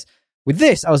of years. With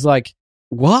this, I was like,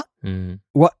 what?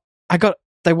 What?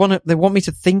 They want me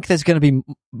to think there's going to be...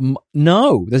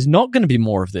 No, there's not going to be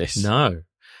more of this. No.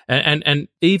 And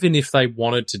even if they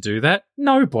wanted to do that,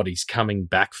 nobody's coming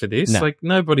back for this. No, like,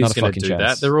 nobody's going to do chance.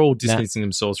 that. They're all distancing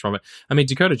themselves from it. I mean,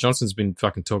 Dakota Johnson's been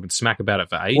fucking talking smack about it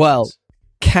for ages. Well,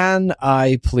 can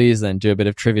I please then do a bit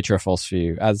of trivia true or false for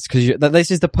you? Because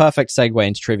this is the perfect segue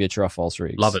into trivia true or false,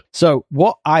 Riggs. Love it. So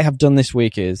what I have done this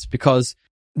week is, because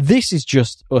this is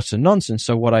just utter nonsense,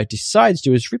 so what I decided to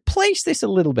do is replace this a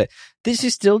little bit. This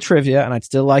is still trivia, and I'd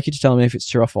still like you to tell me if it's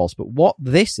true or false, but what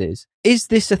this is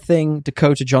this a thing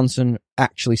Dakota Johnson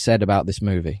actually said about this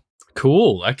movie?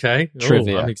 Cool, okay.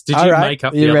 Trivia. Did you make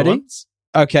up the other ones?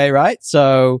 Okay, right.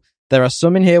 So there are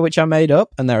some in here which I made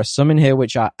up, and there are some in here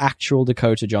which are actual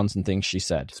Dakota Johnson things she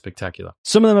said. Spectacular.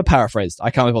 Some of them are paraphrased.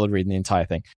 I can't be bothered reading the entire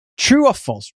thing. True or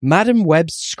false? Madam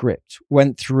Web's script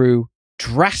went through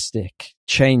drastic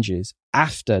changes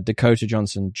after Dakota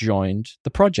Johnson joined the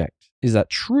project. Is that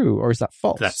true or is that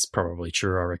false? That's probably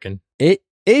true, I reckon. It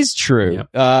is true. Yep.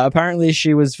 Apparently,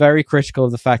 she was very critical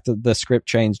of the fact that the script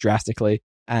changed drastically.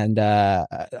 And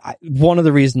one of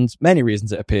the reasons, many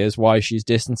reasons it appears, why she's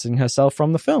distancing herself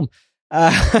from the film.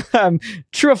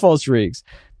 True or false, Riggs?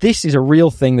 This is a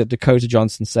real thing that Dakota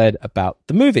Johnson said about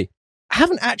the movie. I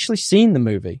haven't actually seen the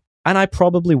movie, and I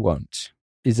probably won't.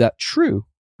 Is that true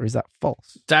or is that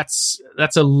false? That's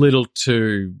a little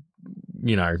too,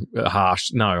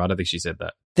 harsh. No, I don't think she said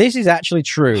that. This is actually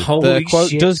true. Holy the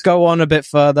quote shit. does go on a bit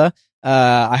further.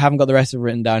 I haven't got the rest of it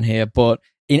written down here, but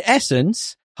in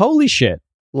essence, holy shit.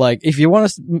 Like, if you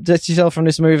want to distance yourself from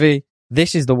this movie,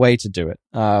 this is the way to do it.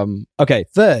 Okay,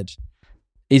 third.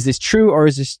 Is this true or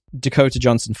is this Dakota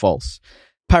Johnson false?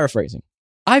 Paraphrasing.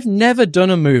 I've never done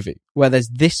a movie where there's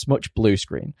this much blue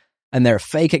screen and there are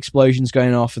fake explosions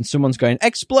going off and someone's going,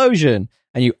 explosion!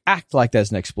 And you act like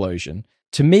there's an explosion.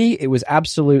 To me, it was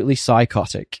absolutely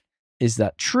psychotic. Is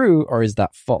that true or is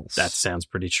that false? That sounds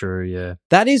pretty true, yeah.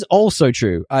 That is also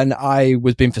true. And I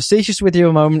was being facetious with you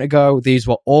a moment ago. These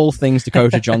were all things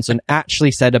Dakota Johnson actually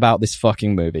said about this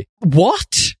fucking movie.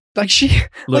 What? Like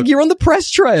like you're on the press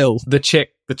trail. The check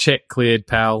cleared,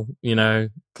 pal,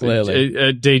 Clearly.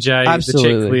 DJ,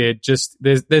 Absolutely. the check cleared. Just,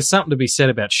 there's something to be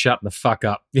said about shutting the fuck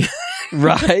up.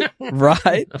 Right.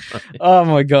 Oh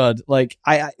my God. Like,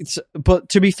 but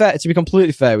to be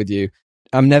completely fair with you,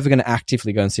 I'm never going to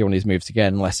actively go and see one of these movies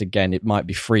again, unless, again, it might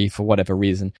be free for whatever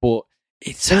reason. But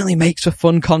it certainly makes for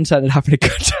fun content and having a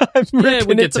good time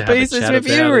ripping it to pieces with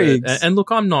you, Riggs. And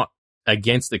look, I'm not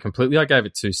against it completely. I gave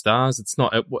it 2 stars. It's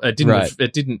not, it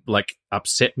didn't like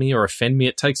upset me or offend me.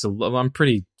 It takes I'm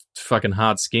pretty fucking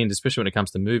hard skinned, especially when it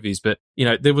comes to movies. But,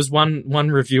 there was one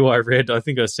review I read, I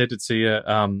think I sent it to you,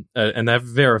 and they have a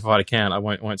verified account. I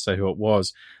won't say who it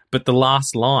was, but the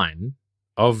last line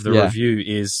of the review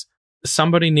is,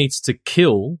 somebody needs to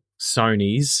kill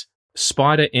Sony's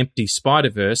Spider-Empty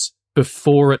Spider-Verse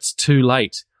before it's too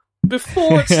late.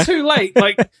 Before it's too late.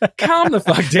 Like, calm the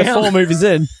fuck down. 4 movies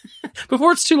in.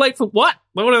 Before it's too late for what?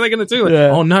 What are they going to do? Yeah.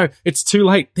 Oh no, it's too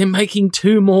late. They're making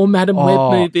 2 more Madam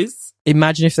Web movies.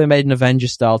 Imagine if they made an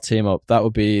Avengers-style team-up. That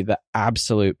would be the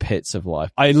absolute pits of life.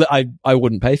 I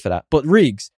wouldn't pay for that. But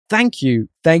Riggs, thank you.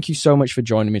 Thank you so much for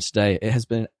joining me today. It has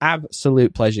been an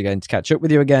absolute pleasure getting to catch up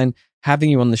with you again,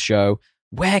 having you on the show.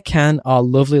 Where can our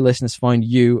lovely listeners find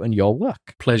you and your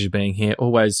work? Pleasure being here.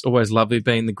 Always lovely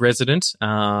being the resident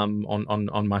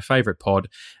on my favourite pod.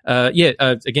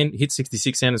 Again, Hit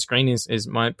 66 Sound and Screen is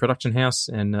my production house,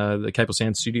 and the Capel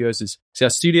Sound Studios is our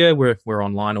studio. We're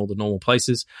online all the normal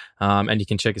places, and you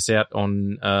can check us out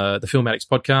on the Film Addicts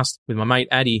podcast with my mate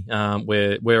Addy.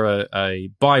 We're a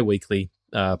bi-weekly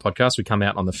podcast. We come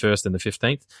out on the 1st and the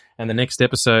 15th, and the next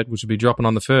episode, which will be dropping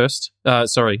on the 1st,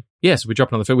 we're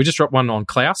dropping on the 1st. We just dropped one on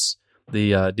Klaus,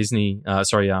 the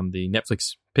the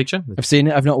Netflix picture. I've seen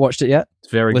it. I've not watched it yet.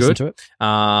 It's very Listen good. to it.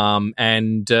 On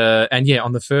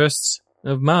the 1st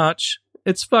of March,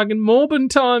 it's fucking Morbin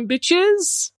time,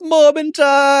 bitches. Morbin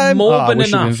time. Morbin I wish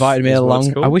enough. you'd invited me is what it's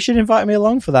along. called. I wish you'd invited me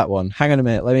along for that one. Hang on a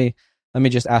minute. Let me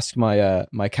just ask my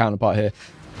my counterpart here.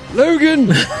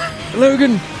 Logan,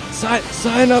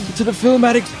 sign up to the Film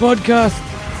Addicts podcast.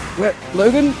 Where,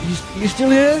 Logan, you still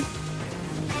here?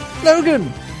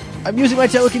 Logan, I'm using my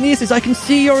telekinesis. I can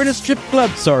see you're in a strip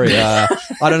club. Sorry, I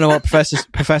don't know what Professor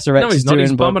X is doing.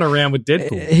 He's bumming around with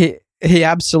Deadpool. He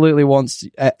absolutely wants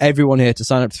everyone here to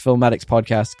sign up to the Film Addicts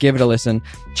podcast. Give it a listen.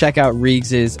 Check out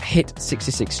Riggs's Hit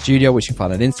 66 Studio, which you can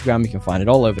find on Instagram. You can find it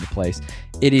all over the place.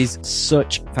 It is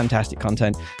such fantastic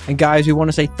content. And guys, we want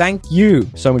to say thank you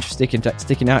so much for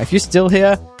sticking out. If you're still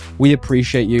here, we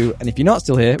appreciate you. And if you're not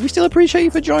still here, we still appreciate you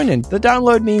for joining. The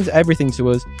download means everything to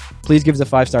us. Please give us a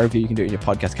 5-star review. You can do it in your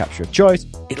podcast capture of choice.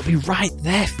 It'll be right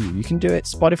there for you. You can do it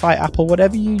Spotify, Apple,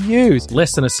 whatever you use.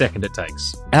 Less than a second it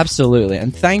takes. Absolutely.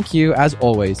 And thank you, as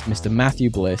always, Mr.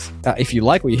 Matthew Bliss. If you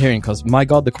like what you're hearing, because my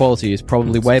God, the quality is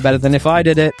probably way better than if I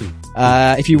did it.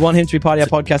 If you want him to be part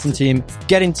of our podcasting team,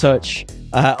 get in touch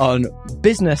on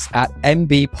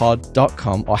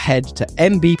business@mbpod.com or head to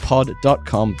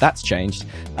mbpod.com. That's changed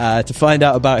to find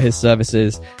out about his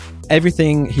services.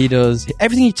 Everything he does,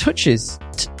 everything he touches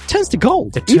turns to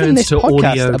gold. It Even turns this to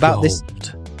podcast audio about gold. this.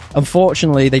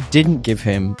 Unfortunately, they didn't give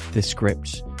him the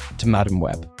script to Madam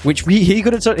Web, which he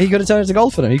could have turned it to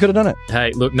gold for them. He could have done it.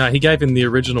 Hey, look, no, he gave him the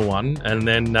original one, and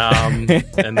then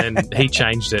he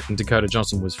changed it, and Dakota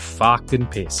Johnson was fucking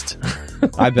pissed.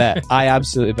 I bet. I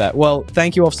absolutely bet. Well,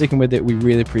 thank you all for sticking with it. We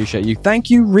really appreciate you. Thank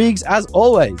you, Riggs, as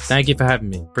always. Thank you for having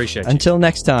me. Appreciate it. Until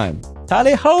next time.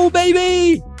 Tally ho,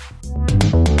 baby!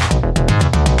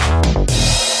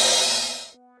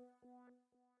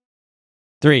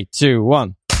 Three, two,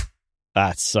 one.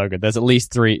 That's so good. There's at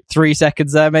least three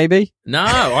seconds there, maybe. No,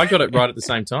 I got it right at the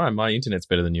same time. My internet's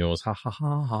better than yours. Ha ha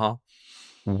ha ha.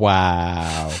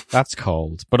 Wow, that's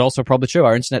cold, but also probably true.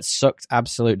 Our internet sucked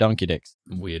absolute donkey dicks.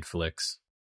 Weird flex.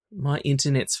 My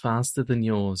internet's faster than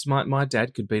yours. My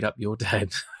dad could beat up your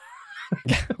dad.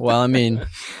 Well, I mean,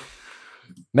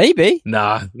 maybe.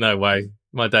 Nah, no way.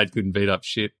 My dad couldn't beat up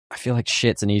shit. I feel like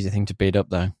shit's an easy thing to beat up,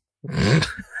 though.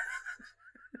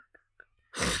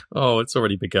 Oh, it's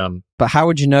already begun. But how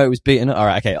would you know it was beaten up? All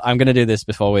right, okay, I'm going to do this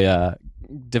before we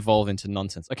devolve into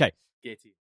nonsense. Okay.